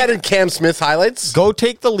can't do that in Cam Smith highlights. Go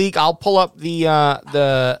take the leak. I'll pull up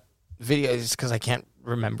the videos because I can't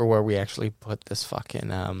remember where we actually put this fucking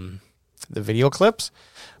the video clips.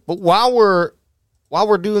 But while we're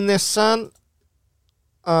doing this, son,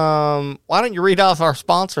 why don't you read off our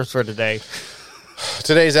sponsors for today?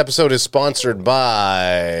 Today's episode is sponsored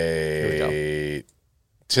by.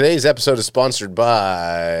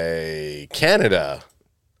 Canada.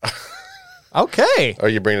 Okay. Oh,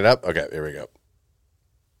 you bring it up? Okay, here we go.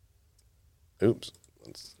 Oops.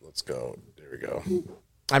 Let's go. There we go.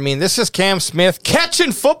 I mean, this is Cam Smith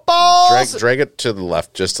catching footballs. Drag it to the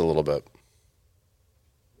left just a little bit.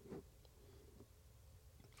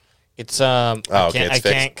 It's okay, I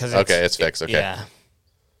can't because it's fixed. Okay, yeah,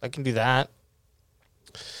 I can do that.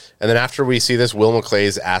 And then after we see this, Will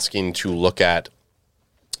McClay's asking to look at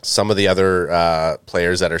some of the other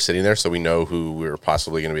players that are sitting there, so we know who we're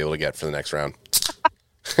possibly going to be able to get for the next round.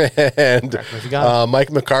 And Mike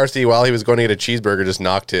McCarthy, while he was going to get a cheeseburger, just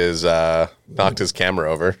knocked his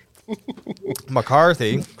camera over.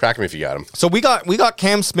 McCarthy, crack me if you got him. So we got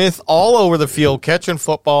Cam Smith all over the field, catching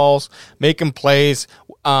footballs, making plays.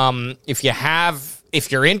 If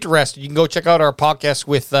you're interested, you can go check out our podcast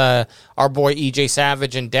with our boy EJ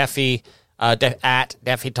Savage and Deffy. At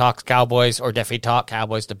Deffy Talks Cowboys or Deffy Talk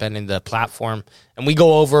Cowboys, depending the platform. And we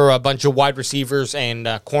go over a bunch of wide receivers and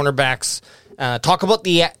cornerbacks. Talk about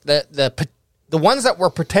the ones that we're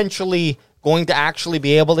potentially going to actually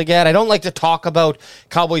be able to get. I don't like to talk about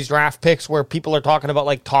Cowboys draft picks where people are talking about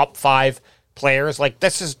like top 5 players. Like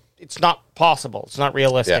it's not possible. It's not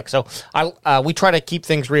realistic. Yeah. So we try to keep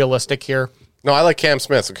things realistic here. No, I like Cam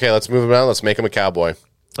Smith. Okay, let's move him out. Let's make him a Cowboy.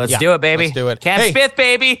 Let's do it, baby. Let's do it. Cam Smith,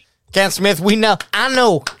 baby. Cam Smith, we know. I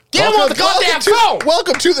know. Get him on the goddamn phone.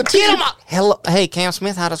 Welcome to the team. Get him on. Hello. Hey, Cam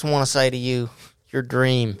Smith, I just want to say to you, your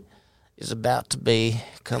dream is about to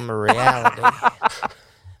become a reality.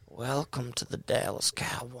 Welcome to the Dallas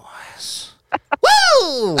Cowboys.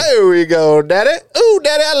 Woo! There we go, Daddy. Ooh,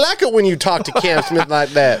 Daddy, I like it when you talk to Cam Smith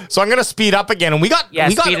like that. So I'm going to speed up again. And we got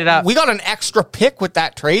an extra pick with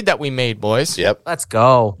that trade that we made, boys. Yep. Let's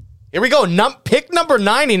go. Here we go. Pick number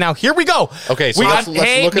 90. Now, here we go. Okay, so let's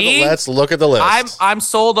look at the list. I'm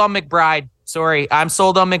sold on McBride. Sorry, I'm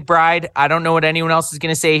sold on McBride. I don't know what anyone else is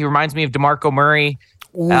going to say. He reminds me of DeMarco Murray.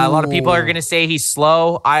 A lot of people are going to say he's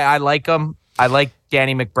slow. I like him. I like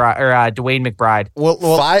Danny McBride or Dwayne McBride. Well,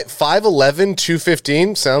 5'11",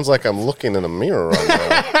 215 sounds like I'm looking in a mirror right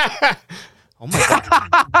now. Oh my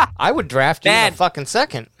god! I would draft you in a fucking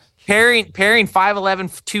second. Pairing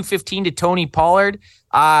 5'11", 215 to Tony Pollard.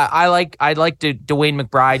 I like Dwayne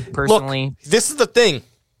McBride personally. Look, this is the thing.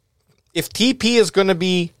 If TP is going to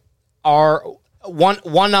be our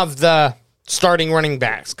one of the starting running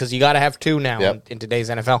backs, because you got to have 2 now in today's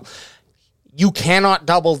NFL, you cannot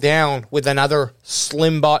double down with another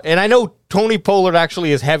slim bot. And I know Tony Pollard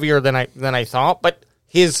actually is heavier than I thought, but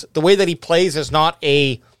the way that he plays is not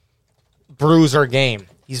a bruiser game.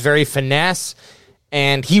 He's very finesse,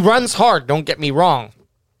 and he runs hard. Don't get me wrong.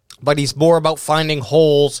 But he's more about finding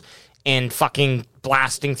holes and fucking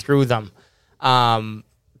blasting through them.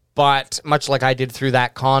 But much like I did through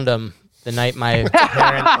that condom the night my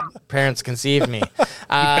parents conceived me. You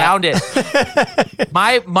found it.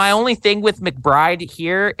 My only thing with McBride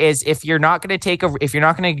here is if you're not going to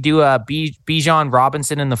do a Bijan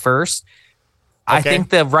Robinson in the first, okay. I think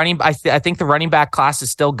the running back class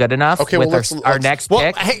is still good enough. Okay, with our next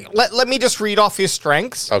pick. Hey, let me just read off his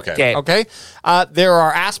strengths. Okay. There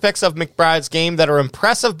are aspects of McBride's game that are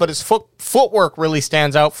impressive, but his footwork really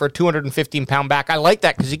stands out for a 215-pound back. I like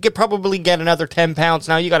that because you could probably get another 10 pounds.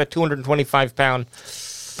 Now you got a 225-pound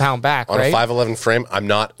pound back, on right? a 5'11" frame. I'm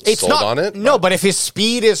not sold on it. No, but if his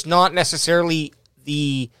speed is not necessarily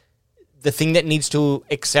the thing that needs to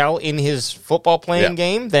excel in his football playing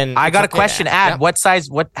game, then I got a question. What size?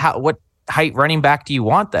 What height running back do you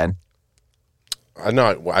want then?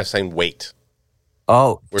 I'm saying weight.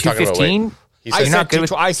 Oh, we're talking about weight.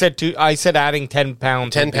 I said adding 10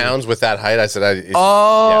 pounds. 10 pounds with that height. I said.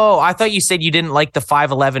 I thought you said you didn't like the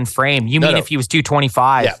 5'11" frame. You mean if he was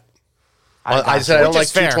 225? Yeah. I said I don't like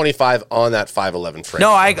 225 on that 5'11" frame.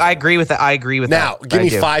 No, I agree with that. I agree with that. Now, give me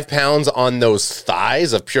 5 pounds on those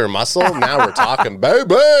thighs of pure muscle. Now we're talking,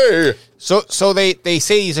 baby. So they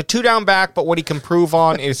say he's a 2-down back, but what he can prove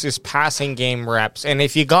on is his passing game reps. And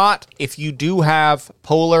if you do have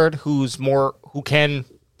Pollard, who can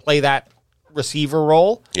play that receiver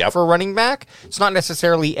role for running back, it's not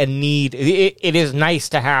necessarily a need. It is nice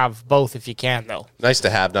to have both if you can, though. Nice to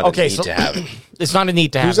have, not a need to have. It's not a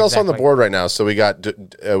need to have. Who's else on the board right now? So we got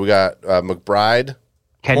McBride,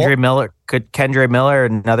 Kendre Miller. Could Kendre Miller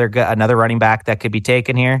another running back that could be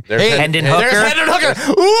taken here? Hendon Hooker. There's Hendon Hooker.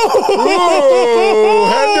 Ooh,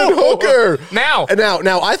 Hendon Hooker. Now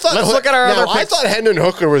I thought. Let's look at our other picks. I thought Hendon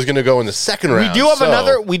Hooker was going to go in the second round.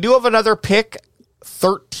 We do have another pick.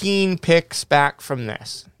 13 picks back from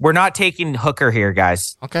this. We're not taking Hooker here,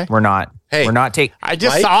 guys. Okay. We're not. Hey, we're not taking. I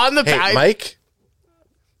just saw on the Mike,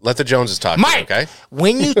 let the Joneses talk. Mike, to you, okay?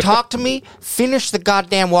 When you talk to me, finish the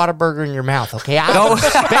goddamn Whataburger in your mouth, okay?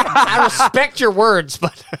 I respect your words,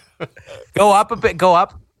 but go up a bit. Go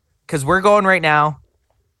up, because we're going right now.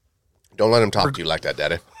 Don't let him talk to you like that,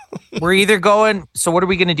 Daddy. We're either going. So what are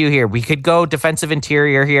we going to do here? We could go defensive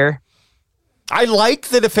interior here. I like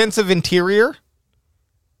the defensive interior.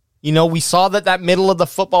 You know, we saw that middle of the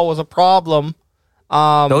football was a problem.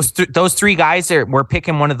 Those three guys we're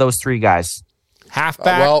picking one of those three guys.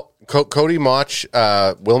 Halfback. Cody Mauch,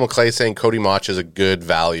 Will McClay saying Cody Mauch is a good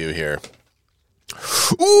value here.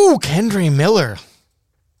 Ooh, Kendre Miller.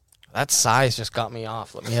 That size just got me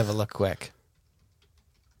off. Let me have a look quick.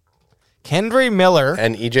 Kendre Miller.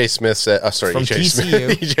 And EJ Smith said, from EJ TCU.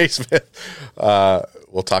 Smith. EJ Smith.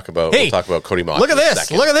 We'll talk about Cody Mauch. Look at this.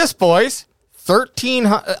 Second. Look at this, boys.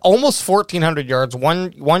 Almost 1,400 yards,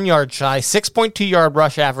 one yard shy, 6.2 yard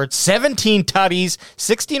rush average, 17 tutties,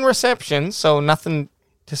 16 receptions, so nothing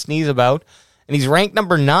to sneeze about. And he's ranked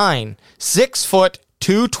number 9, 6 foot,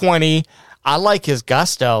 220. I like his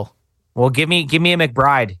gusto. Well, give me a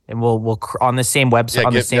McBride, and we'll on the same website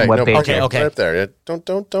webpage. Okay. Right there.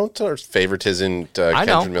 Don't favoritism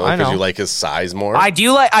Kendre Miller because you like his size more. I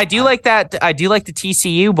do like that. I do like the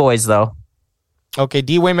TCU boys though. Okay,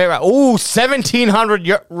 D-Way Mayweather. Ooh,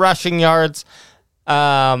 1,700 rushing yards,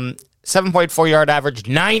 7.4 yard average,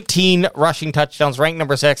 19 rushing touchdowns, ranked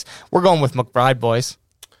number 6. We're going with McBride, boys.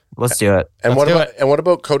 Let's do it. And what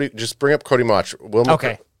about Cody? Just bring up Cody Mauch. Will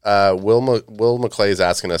McClay is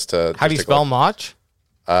asking us to. How do you spell Mauch?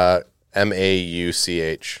 Mauch.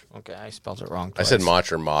 Okay, I spelled it wrong. I said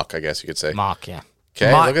Mauch or Mock, I guess you could say. Mock, yeah. Okay,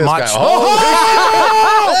 look at this guy.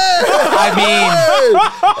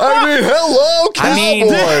 I mean, hello, cowboy.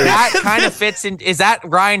 That kind of fits in. Is that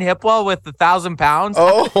Ryan Hipwell with 1,000 pounds?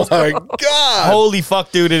 Oh my God! Holy fuck,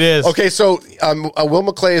 dude, it is. Okay, so Will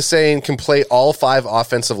McClay is saying can play all 5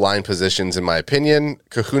 offensive line positions. In my opinion,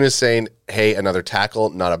 Kahuna's saying, hey, another tackle,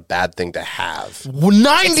 not a bad thing to have.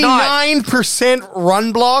 99%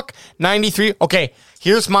 run block, 93. Okay,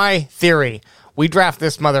 here's my theory. We draft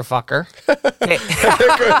this motherfucker.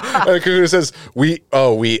 Kahuna says, we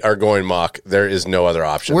are going Mock. There is no other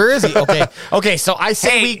option. Where is he? Okay. So I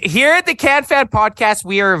say here at the Can Fan Podcast,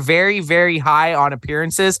 we are very, very high on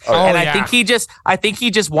appearances. I think he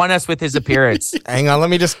just won us with his appearance. Hang on, let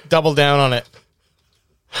me just double down on it.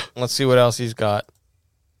 Let's see what else he's got.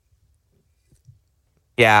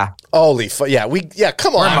 Yeah. Holy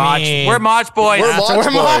come on. We're Mauch boys.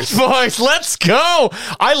 We're Mauch boys. Let's go.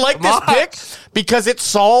 I like this pick because it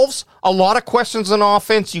solves a lot of questions on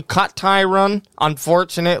offense. You cut Tyrone,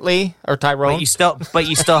 unfortunately, or Tyrone. But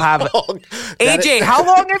you still have AJ, how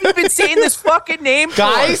long have you been saying this fucking name for?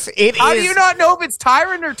 Guys, How do you not know if it's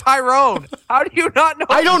Tyron or Tyrone? How do you not know?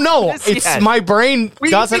 I don't know. It's yet? My brain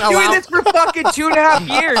doesn't allow. We've been doing this for fucking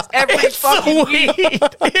 2.5 years. Every fucking week.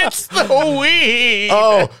 It's the weed.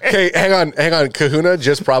 Oh, okay. Hang on. Kahuna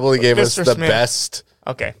just probably gave us the best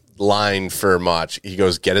line for Mauch. He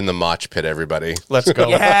goes, get in the Mauch pit, everybody. Let's go.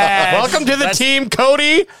 Yes. Welcome to the team,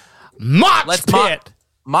 Cody. Mauch pit.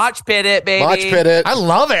 Mauch pit it, baby. Mauch pit it. I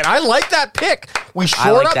love it. I like that pick. We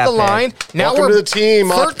shored up the line. Now Welcome to the team,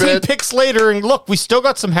 Mauch 13 pit. picks later, and look, we still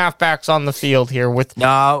got some halfbacks on the field here.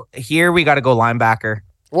 Here we got to go linebacker.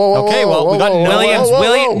 Whoa, we got Williams.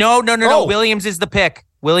 Whoa. No. Williams is the pick.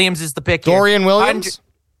 Dorian Williams?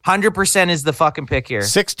 100% is the fucking pick here.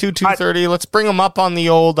 6'2", 230. Let's bring him up on the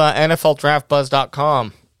old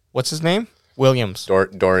NFLDraftBuzz.com. What's his name? Williams.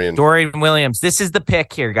 Dorian Williams. This is the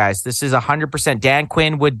pick here, guys. This is 100%. Dan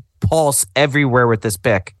Quinn would pulse everywhere with this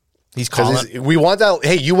pick. He's calling. We want that.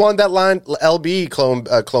 Hey, you want that line LB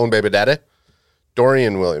clone baby daddy?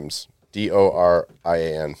 Dorian Williams.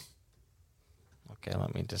 Dorian. Okay,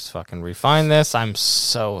 let me just fucking refine this. I'm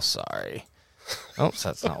so sorry. Oops,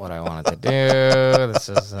 that's not what I wanted to do. This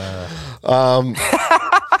is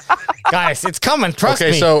guys, it's coming. Trust me.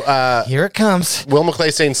 Okay, so here it comes. Will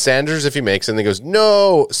McClay saying Sanders if he makes it, and he goes,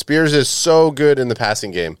 no, Spears is so good in the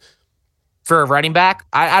passing game. For a running back?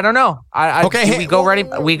 I don't know. Okay, we go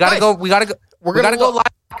running. We gotta go. We gotta go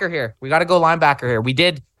linebacker here. We gotta go linebacker here. We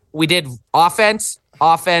did offense,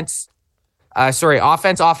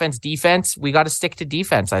 defense. We got to stick to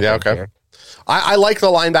defense. I think. Okay. Here. I like the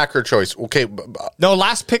linebacker choice. Okay. No,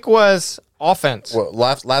 last pick was offense. Well,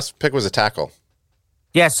 last pick was a tackle.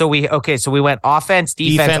 Yeah. So we went offense,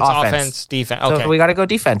 defense, offense. Defense. Okay. So we got to go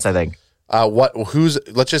defense. I think.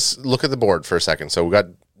 Let's just look at the board for a second. So we got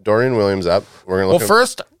Dorian Williams up. We're gonna look. Well,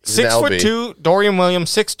 first 6'2", Dorian Williams,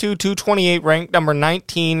 6'2", 228, ranked number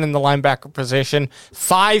 19 in the linebacker position.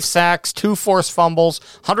 5 sacks, 2 forced fumbles,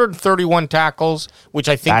 131 tackles, which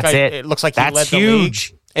I think it looks like he led the league.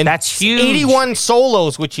 And that's huge. 81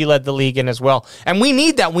 solos, which he led the league in as well. And we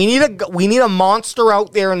need that. We need a monster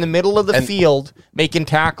out there in the middle of the field making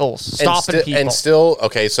tackles, stopping people. And still,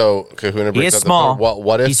 okay, so Kahuna brings up small. the point.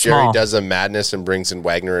 What if He's Jerry small. does a madness and brings in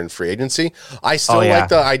Wagner in free agency? I still like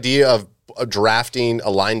the idea of drafting a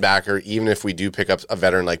linebacker, even if we do pick up a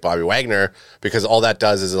veteran like Bobby Wagner, because all that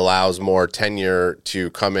does is it allows more tenure to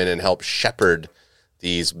come in and help shepherd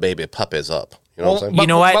these baby puppies up. You know what I'm saying? You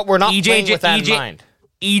know what? But we're not playing with that in mind.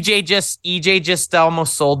 EJ just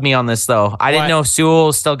almost sold me on this though. I didn't know Sewell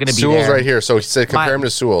was still going to be Sewell's there. right here. So he said compare him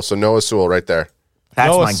to Sewell. So Noah Sewell right there.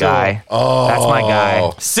 That's Noah my Sewell. guy. Oh, That's my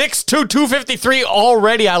guy. 6'2", 253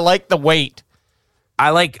 already. I like the weight.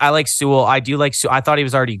 I like Sewell. I do like Sewell. I thought he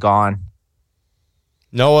was already gone.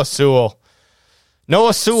 Noah Sewell.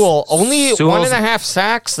 Only 1.5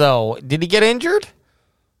 sacks though. Did he get injured?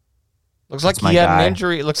 Looks like he had an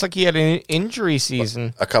injury. Looks like he had an injury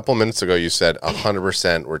season. A couple minutes ago, you said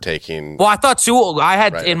 100% we're taking. Well, I thought Sewell. I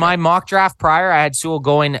had my mock draft prior. I had Sewell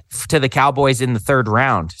going to the Cowboys in the 3rd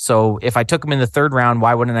round. So if I took him in the 3rd round,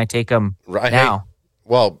 why wouldn't I take him now?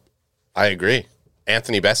 Well, I agree.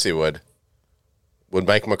 Anthony Bessie would. Would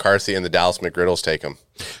Mike McCarthy and the Dallas McGriddles take him?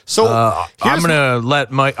 So I'm gonna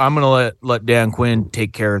let Dan Quinn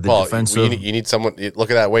take care of the defensive. You need someone. Look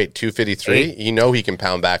at that weight, 253. You know he can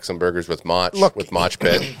pound back some burgers with Mach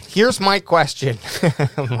Pit. Here's my question,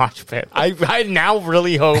 Mach Pit. I now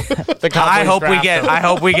really hope the Cowboys I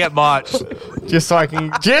hope we get Mach. just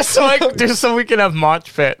so we can have Mach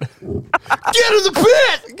Pit. Get in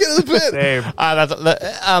the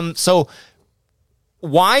pit. So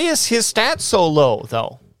why is his stats so low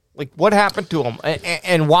though? Like, what happened to him?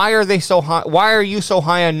 And why are they so high? Why are you so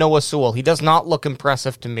high on Noah Sewell? He does not look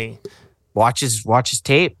impressive to me. Watch his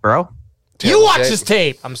tape, bro. You watch his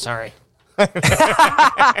tape. I'm sorry.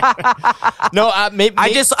 No, maybe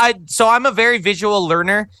so I'm a very visual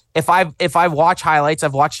learner. If I watch highlights,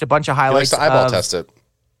 I've watched a bunch of highlights. He likes to eyeball test it.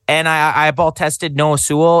 And I eyeball tested Noah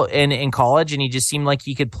Sewell in college, and he just seemed like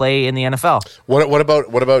he could play in the NFL. What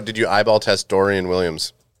about? Did you eyeball test Dorian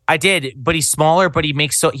Williams? I did, but he's smaller, but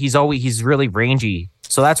he's really rangy.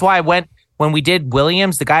 So that's why I went when we did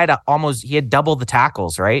Williams. The guy had double the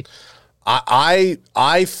tackles, right? I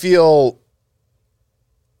feel.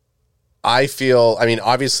 I mean,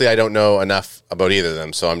 obviously, I don't know enough about either of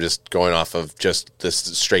them, so I'm just going off of just the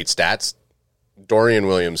straight stats. Dorian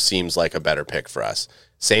Williams seems like a better pick for us.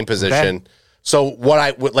 Same position. Okay. So what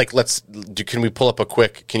I would like, can you pull up a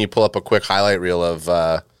quick highlight reel of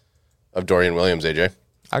Dorian Williams, AJ?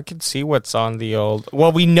 I can see what's on the old.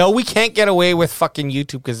 Well, we know we can't get away with fucking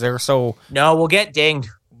YouTube because they're so. No, we'll get dinged.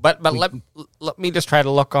 But let me just try to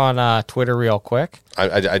look on Twitter real quick.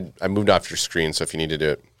 I moved off your screen, so if you need to do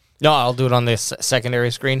it. No, I'll do it on this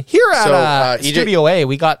secondary screen. Here at Studio A,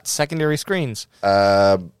 we got secondary screens.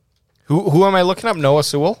 Who am I looking up? Noah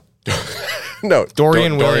Sewell? No,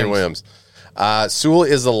 Dorian Williams. Sewell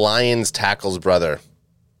is the Lions tackle's brother.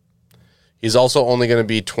 He's also only going to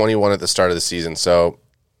be 21 at the start of the season. So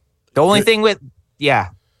the only thing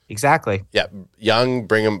exactly. Yeah, young,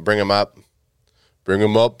 bring him up. Bring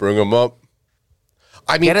him up.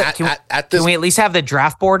 I mean, can we at least have the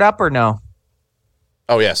draft board up or no?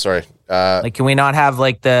 Oh yeah, sorry. Can we not have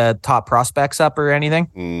the top prospects up or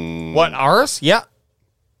anything? What, ours? Yeah.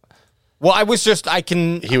 Well, I was just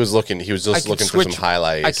He was just looking for some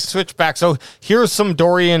highlights. I can switch back. So here's some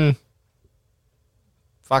Dorian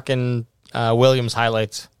fucking Williams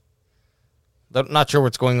highlights. Not sure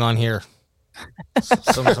what's going on here.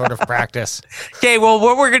 Some sort of practice. Okay, well,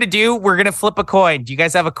 what we're gonna do? We're gonna flip a coin. Do you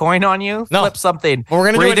guys have a coin on you? No. Flip something. Well,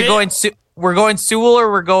 we're going Sewell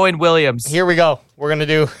or we're going Williams. Here we go. We're gonna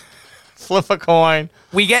do flip a coin.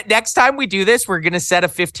 Next time we do this, we're gonna set a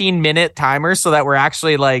 15-minute timer so that we're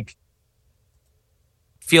actually like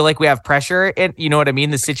feel like we have pressure. And you know what I mean?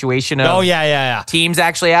 The situation of teams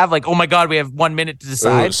actually have like, oh my god, we have 1 minute to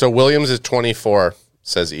decide. Ooh, so Williams is 24,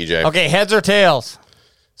 says EJ. Okay, heads or tails?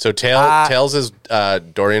 So tails is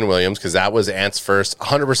Dorian Williams because that was Ant's first.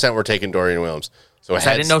 100% we're taking Dorian Williams. So heads,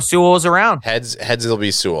 I didn't know Sewell was around. Heads it'll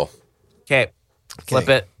be Sewell. Okay. Flip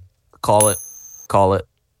it. Call it.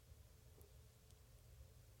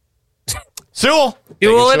 Sewell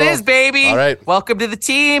it is, baby. All right. Welcome to the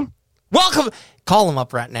team. Welcome. Call him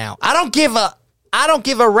up right now. I don't give a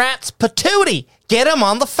rat's patootie. Get him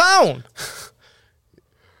on the phone.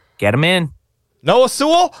 Get him in. Noah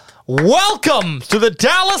Sewell, welcome to the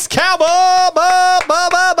Dallas Cowboys.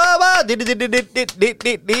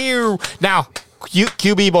 Now,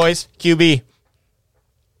 QB boys, QB.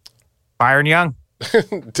 Byron Young.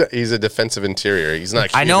 He's a defensive interior. He's not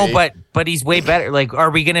QB. I know, but he's way better. Like, are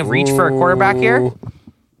we going to reach for a quarterback here?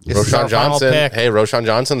 Roshan Johnson. Hey, Roshan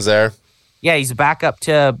Johnson's there. Yeah, he's a backup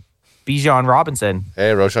to Bijan Robinson.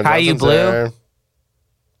 Hey, Roshan Johnson's Blue. there.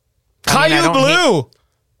 Caillou Blue.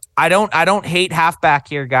 I don't hate halfback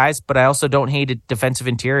here, guys, but I also don't hate a defensive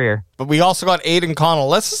interior. But we also got Aiden Connell.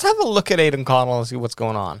 Let's just have a look at Aiden Connell and see what's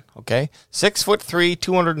going on. Okay, 6'3",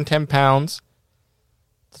 210 pounds.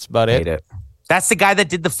 That's about it. That's the guy that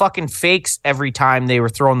did the fucking fakes every time they were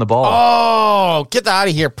throwing the ball. Oh, get out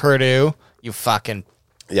of here, Purdue! You fucking.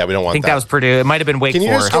 Yeah, we don't want that. I think that was Purdue. It might have been Wake Forest.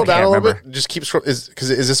 Can you just scroll down a little bit? Just keep scrolling. Is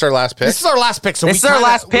this our last pick? This is our last pick. So this is our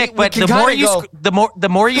last pick. But the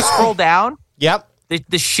more you scroll down, yep, the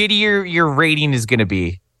shittier your rating is going to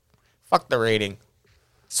be. Fuck the rating.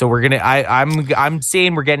 So we're gonna. I'm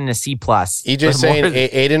saying we're getting a C+. EJ saying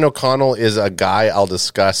Aiden O'Connell is a guy I'll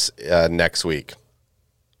discuss next week.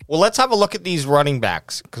 Well, let's have a look at these running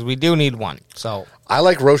backs because we do need one. So I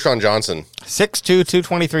like Roshan Johnson. 6'2",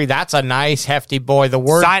 223. That's a nice, hefty boy.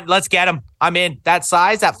 Let's get him. I'm in. That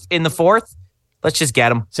size, that in the fourth, let's just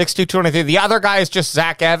get him. 6'2", 223. The other guy is just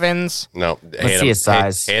Zach Evans. No, let's see his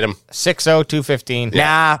size. Hate him. 6'0", 215.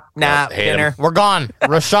 Nah. Dinner. We're gone.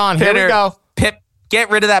 Rashawn, here we go. Pip, get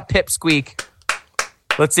rid of that pip squeak.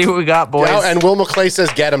 Let's see what we got, boys. Yeah, and Will McClay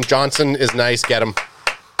says get him. Johnson is nice. Get him.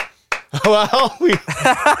 Well, we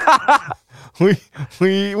got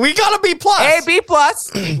a B+. Hey, B+.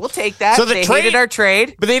 We'll take that. So they hated our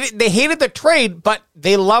trade. But they hated the trade, but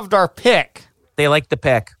they loved our pick. They liked the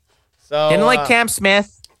pick. So didn't like Cam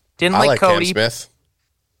Smith. Didn't like Cody. Cam Smith.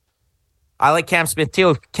 I like Cam Smith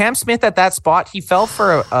too. Cam Smith at that spot, he fell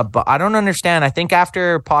for I don't understand. I think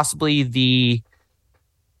after possibly the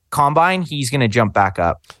combine, he's going to jump back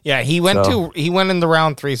up. Yeah, he went in the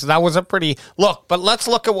round 3, so that was a pretty look. But let's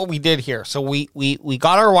look at what we did here. So we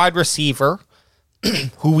got our wide receiver,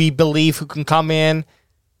 who we believe who can come in,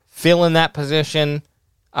 fill in that position.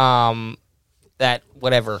 That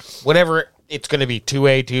whatever it's going to be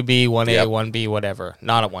 2A, 2B, 1A, 1B, whatever.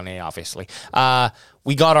 Not a 1A, obviously.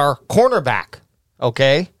 We got our cornerback.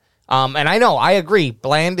 Okay, and I agree.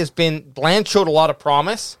 Bland showed a lot of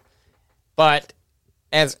promise, but.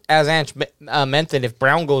 As Ange mentioned, if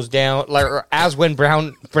Brown goes down, or as when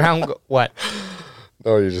Brown what?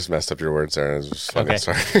 Oh, you just messed up your words there. It was just funny.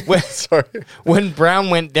 Okay. Sorry. When Brown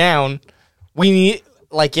went down, we need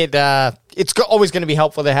it's always going to be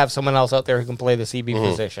helpful to have someone else out there who can play the CB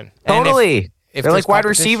position. Totally, if they're like wide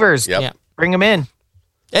receivers. Yep. Bring them in.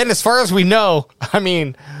 And as far as we know,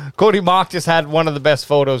 Cody Mock just had one of the best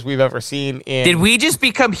photos we've ever seen. Did we just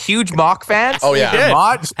become huge Mock fans? Oh, yeah.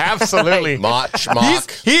 Mock? Absolutely. Mock.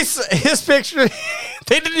 His picture,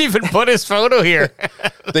 they didn't even put his photo here.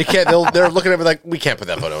 They can't. They're looking at me like, we can't put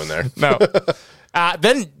that photo in there. No.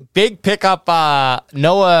 Then big pickup,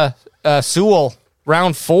 Noah Sewell,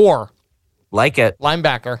 round 4. Like it.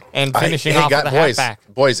 Linebacker. And finishing off with the halfback.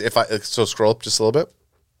 Boys, so scroll up just a little bit.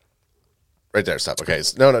 Right there, stop. Okay.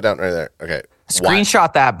 No, down right there. Okay.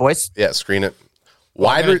 Screenshot that, boys. Yeah, screen it.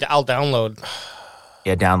 I'll download.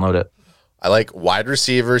 Yeah, download it. I like wide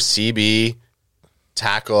receiver, CB,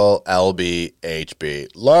 tackle, LB, HB.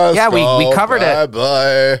 Let's go. We covered it.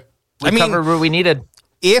 Bye. We covered what we needed.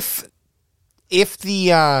 If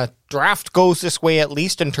the draft goes this way, at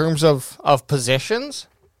least in terms of positions,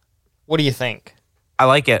 what do you think? I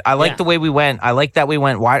like it. I like the way we went. I like that we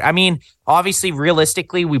went wide. I mean, obviously,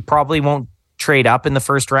 realistically, we probably won't trade up in the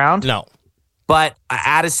first round. No. But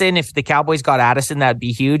Addison, if the Cowboys got Addison, that'd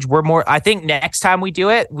be huge. I think next time we do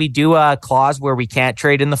it, we do a clause where we can't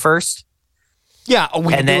trade in the first. Yeah,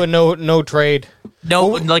 we can do a no trade. No,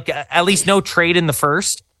 like at least no trade in the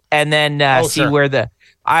first, and then see sure. where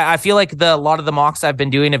I feel like a lot of the mocks I've been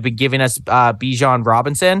doing have been giving us Bijan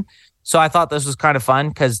Robinson. So I thought this was kind of fun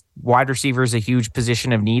because wide receiver is a huge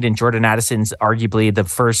position of need, and Jordan Addison's arguably the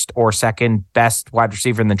first or second best wide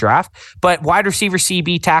receiver in the draft. But wide receiver,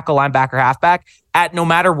 CB, tackle, linebacker, halfback, no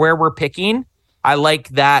matter where we're picking, I like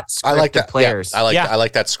that. I like that players. Yeah, I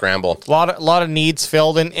like that scramble. A lot of needs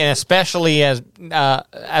filled in, and especially as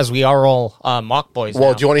we are all mock boys. Well,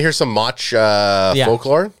 now. do you want to hear some Mach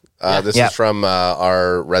folklore? This is from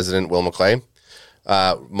our resident Will McClay.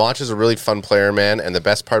 Mach is a really fun player, man, and the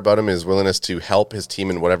best part about him is willingness to help his team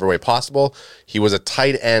in whatever way possible. He was a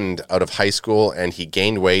tight end out of high school, and he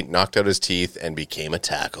gained weight, knocked out his teeth, and became a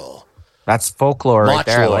tackle. That's folklore right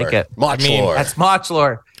there. I like it. That's Mach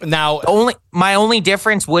lore. Now, my only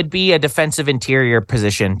difference would be a defensive interior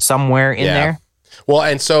position somewhere in there. Well,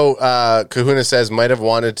 and so Kahuna says might have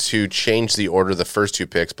wanted to change the order of the first two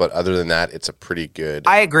picks, but other than that, it's a pretty good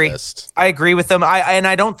I agree. list. I agree with them.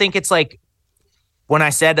 I don't think it's like when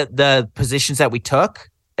I said the positions that we took,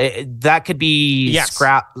 that could be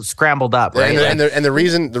scrambled up, right? And the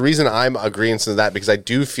reason I'm agreeing to that because I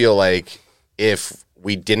do feel like if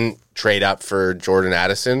we didn't trade up for Jordan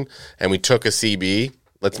Addison and we took a CB,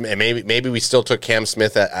 maybe we still took Cam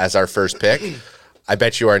Smith as our first pick. I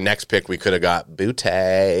bet you our next pick we could have got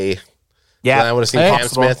Booty. Yeah, so I would have seen Cam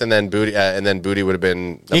Smith and then Booty would have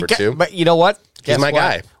been number 2. But you know what? He's my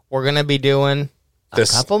guy. We're gonna be doing.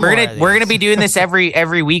 We're gonna be doing this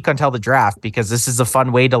every week until the draft because this is a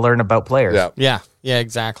fun way to learn about players. Yeah,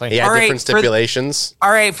 exactly. Yeah, different stipulations.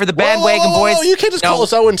 All right, for the bandwagon boys. You can't just call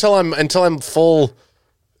us out until I'm full.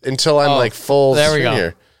 Until I'm like full. There we go.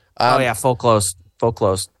 Here. Full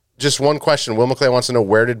close. Just one question. Will McClay wants to know,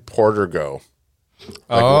 where did Porter go?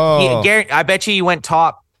 Garrett, I bet you went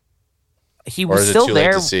top. He was still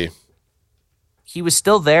there. Late to see? He was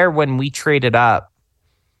still there when we traded up.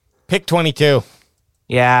 Pick 22.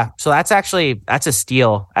 Yeah, so that's a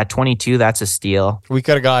steal. At 22, that's a steal. We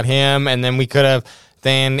could have got him, and then we could have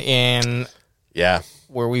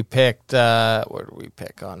where we picked. Where did we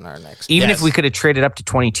pick on our next? Even if we could have traded up to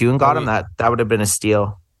 22 and got him, that would have been a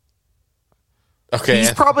steal. Okay,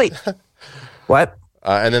 he's probably what?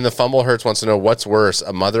 And then the Fumble Hurts wants to know what's worse,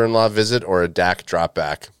 a mother-in-law visit or a Dak drop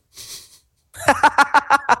back.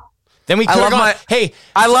 Then we could have gone. Hey,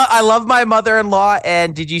 I love my mother-in-law.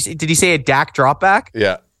 And did you say a Dak drop back?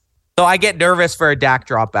 Yeah. So I get nervous for a Dak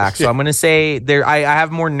drop back. So I'm going to say I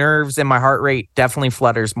have more nerves and my heart rate definitely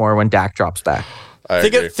flutters more when Dak drops back.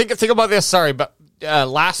 Think about this. Sorry, but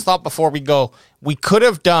last thought before we go, we could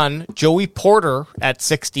have done Joey Porter at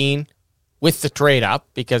 16 with the trade up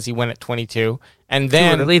because he went at 22, and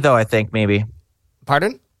then too early though. I think maybe.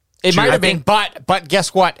 Pardon? It might have been, but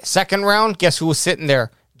guess what? Second round, guess who was sitting there?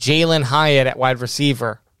 Jalen Hyatt at wide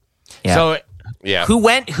receiver. Yeah. So yeah, who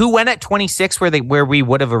went at 26 where we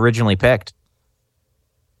would have originally picked?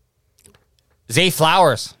 Zay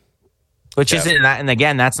Flowers. Which isn't that, and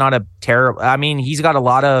again, that's not a terrible. I mean, he has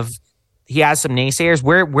some naysayers.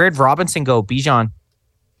 Where'd Robinson go? Bijan.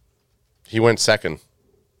 He went second.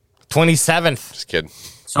 27th. Just kidding.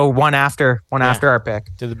 So one after our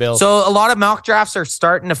pick to the Bills. So a lot of mock drafts are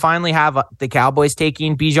starting to finally have the Cowboys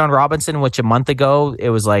taking Bijan Robinson, which a month ago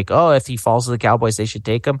it was like, oh, if he falls to the Cowboys, they should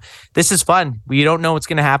take him. This is fun. We don't know what's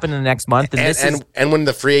going to happen in the next month, and when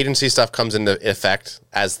the free agency stuff comes into effect,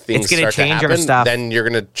 as things start to happen, then you're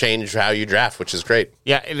going to change how you draft, which is great.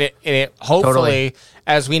 Yeah, and it hopefully. Totally.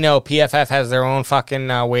 As we know, PFF has their own fucking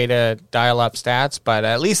way to dial up stats, but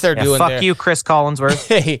at least they're doing. Fuck you, Chris Collinsworth.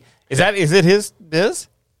 Hey, is it his biz?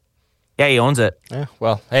 Yeah, he owns it. Yeah,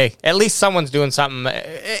 well, hey, at least someone's doing something.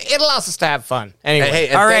 It allows us to have fun. Anyway,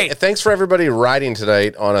 hey, all right. Thanks for everybody riding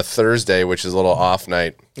tonight on a Thursday, which is a little off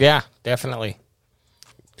night. Yeah, definitely.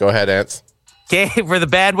 Go ahead, Ants. Okay, for the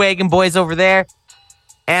bandwagon boys over there.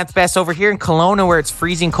 Ants Best over here in Kelowna where it's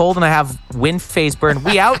freezing cold and I have wind phase burn.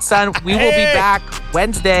 We out, son. We will be back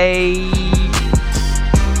Wednesday.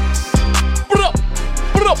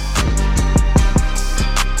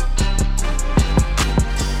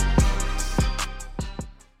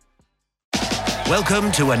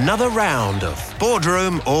 Welcome to another round of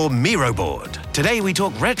Boardroom or Miro Board. Today we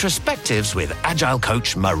talk retrospectives with Agile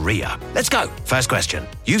coach Maria. Let's go. First question.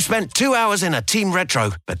 You've spent 2 hours in a team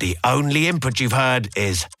retro, but the only input you've heard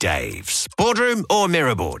is Dave's. Boardroom or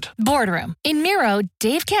Miro board? Boardroom. In Miro,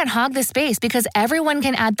 Dave can't hog the space because everyone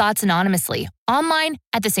can add thoughts anonymously, online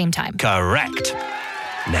at the same time. Correct.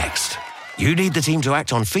 Next. You need the team to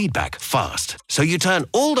act on feedback fast, so you turn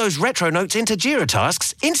all those retro notes into Jira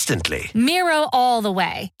tasks instantly. Miro all the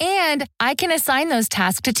way. And I can assign those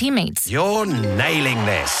tasks to teammates. You're nailing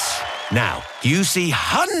this. Now, you see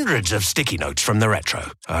hundreds of sticky notes from the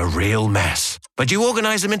retro. A real mess. But you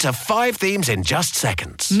organize them into 5 themes in just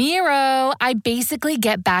seconds. Miro, I basically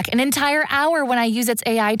get back an entire hour when I use its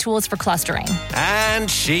AI tools for clustering.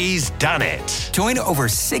 And she's done it. Join over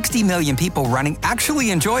 60 million people running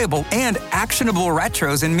actually enjoyable and actionable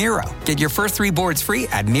retros in Miro. Get your first 3 boards free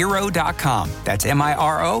at Miro.com. That's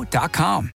Miro.com.